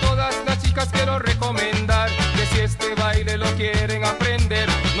que a todas las chicas quiero recomendar que si este baile lo quieren aprender,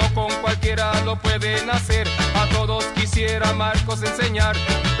 no con cualquiera lo pueden hacer. A todos quisiera Marcos enseñar,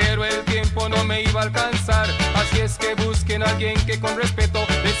 pero el tiempo no me iba a alcanzar. Así es que busquen a alguien que con respeto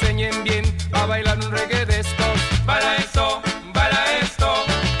le enseñen bien a bailar un reggae de estos. Baila esto, baila esto,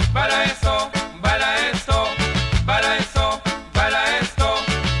 baila esto, baila esto, baila esto, baila esto,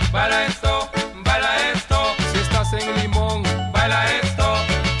 baila esto, baila esto. Si estás en Limón, baila esto.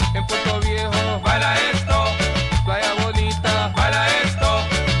 en Puerto Viejo, baila esto. Playa Bonita, baila esto.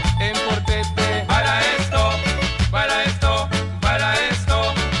 en Portete, baila esto, baila esto, baila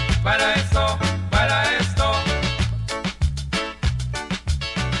esto, baila esto, baila esto.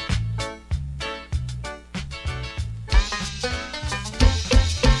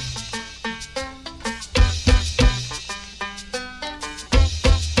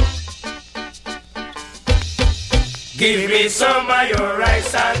 Give me some of your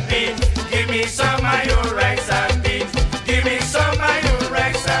rice and beans. Give me some of your rice and beans. Give me some of your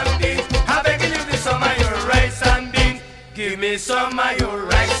rice and beans. I'm begging you, give me some of your rice and beans. Give me some of your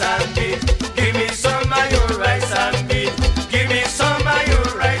rice and beans. Give me some of your rice and beans. Give me some of your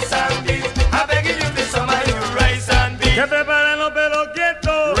rice and beans. I'm begging you, give me some of your rice and beans. Que preparen los pelos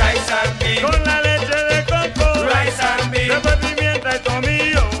quietos. Rice and beans. Con la leche de coco. Rice and beans. Después pimienta y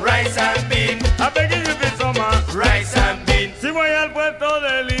tomillo. Rice and beans. I'm begging you, give me some of rice and beans. Si voy al puerto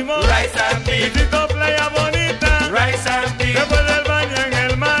de Limón. Rice and beans. Visito Playa Bonita. Rice and beans. Después del baño en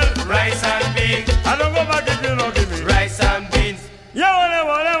el mar. Rice and beans. I don't go back if you don't give me rice and beans. Yo,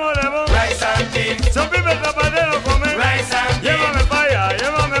 whatever.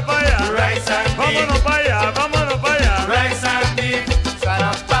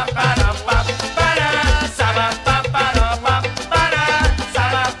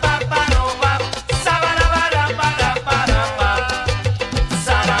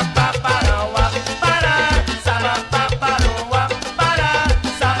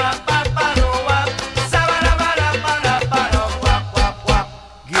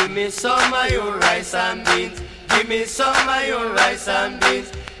 rice and beans. Give me some of your rice and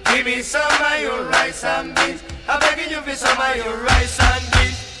beans. Give me some of your rice and beans. I'm begging you for some of your rice and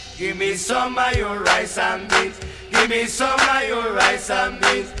beans. Give me some of your rice and beans. Give me some of your rice and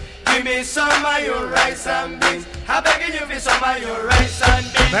beans. Give me some of your rice and beans. I'm begging you for some of your rice and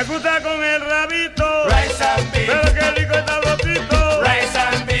beans. Me gusta con el rabito, rice and beans. Pero qué rico está rotito, rice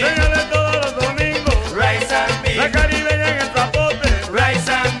and beans. Señores todos los domingos, rice and beans. La caribeña en el zapote,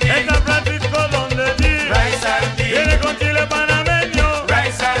 rice and beans. En San Francisco donde allí, rice and beans. Viene con chile panameño,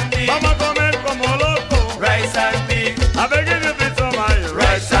 rice and beans. Vamos a comer como locos, rice and beans. A ver que yo pienso mayo,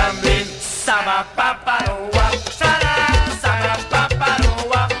 rice and beans. Saba paparoa, sara, sara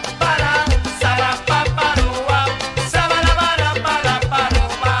paparoa, para, saba paparoa, saba la para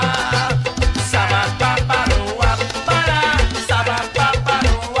paroa, saba paparoa, para, saba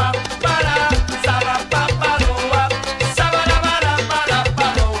paparoa, para, saba paparoa, saba la para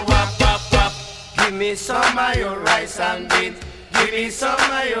paroa, pap pap. Give me some of your rice and beans. Give me some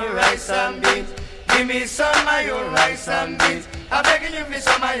of your rice and beans. Give me some of your rice and beans. I'm begging you for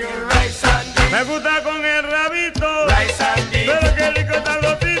some of your rice and beans. Me gusta con el rabito, rice and beans. Pero qué rico está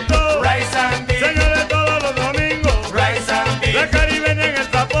rotito, rice and beans. Señores todos los domingos, rice and beans. La caribeña en el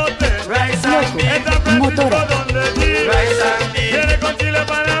zapote, rice and beans. En San Francisco donde allí, rice and beans. Viene con chile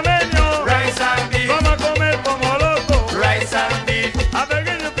panameño, rice and beans. Vamos a comer como locos, rice and beans. A ver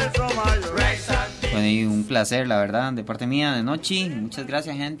que yo pienso mayo, rice and beans. Bueno, y un placer, la verdad, de parte mía, de Nochi. Muchas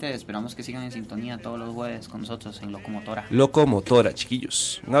gracias, gente. Esperamos que sigan en sintonía todos los jueves con nosotros en Locomotora. Locomotora,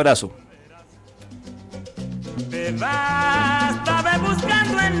 chiquillos. Un abrazo. Te vas, estaba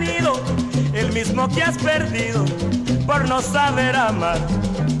buscando el nido, el mismo que has perdido por no saber amar.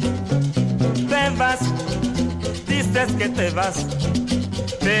 Te vas, dices que te vas,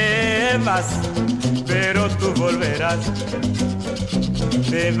 pero tú volverás.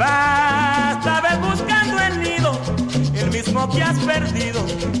 Te vas, estaba buscando el nido, el mismo que has perdido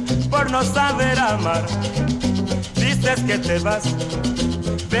por no saber amar. Dices que te vas,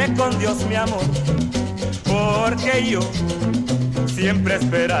 ve con Dios mi amor, porque yo siempre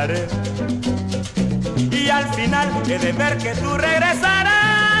esperaré. Y al final he de ver que tú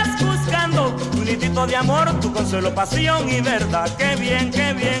regresarás buscando tu nidito de amor, tu consuelo, pasión y verdad. Qué bien,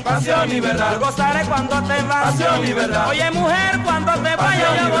 pasión y verdad. Yo gozaré cuando te vas, pasión y verdad. Oye mujer, cuando te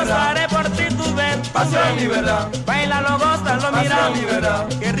vayas yo gozaré por ti, tú ven, pasión y verdad. Bailalo, gózalo, mira, pasión y verdad.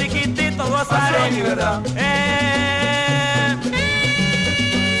 Qué riquitito gozaré, pasión y verdad.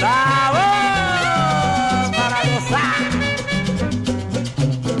 Sabor para gozar.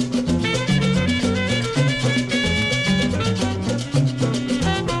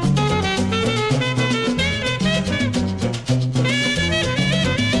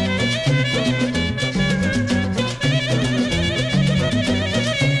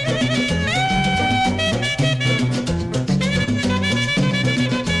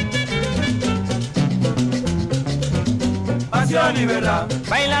 Pasión y verdad.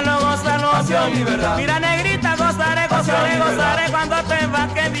 Bailalo, gózalo, pasión y verdad. Mira negrita, gozaré cuando te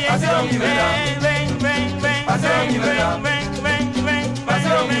vas, qué bien. Pasión y verdad. Ven, pasión y verdad. Ven,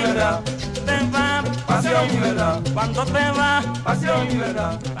 pasión y verdad. Te vas, pasión y verdad. Cuando te vas, pasión y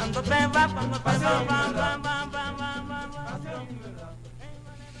verdad. Cuando te vas, pasión y verdad.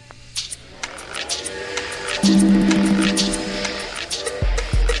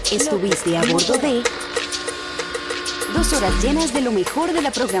 Estuviste a bordo de 2 horas llenas de lo mejor de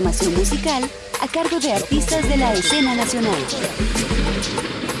la programación musical a cargo de artistas de la escena nacional.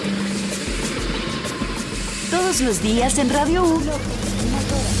 Todos los días en Radio U,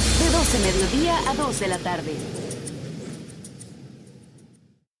 de 12 mediodía a 2 de la tarde.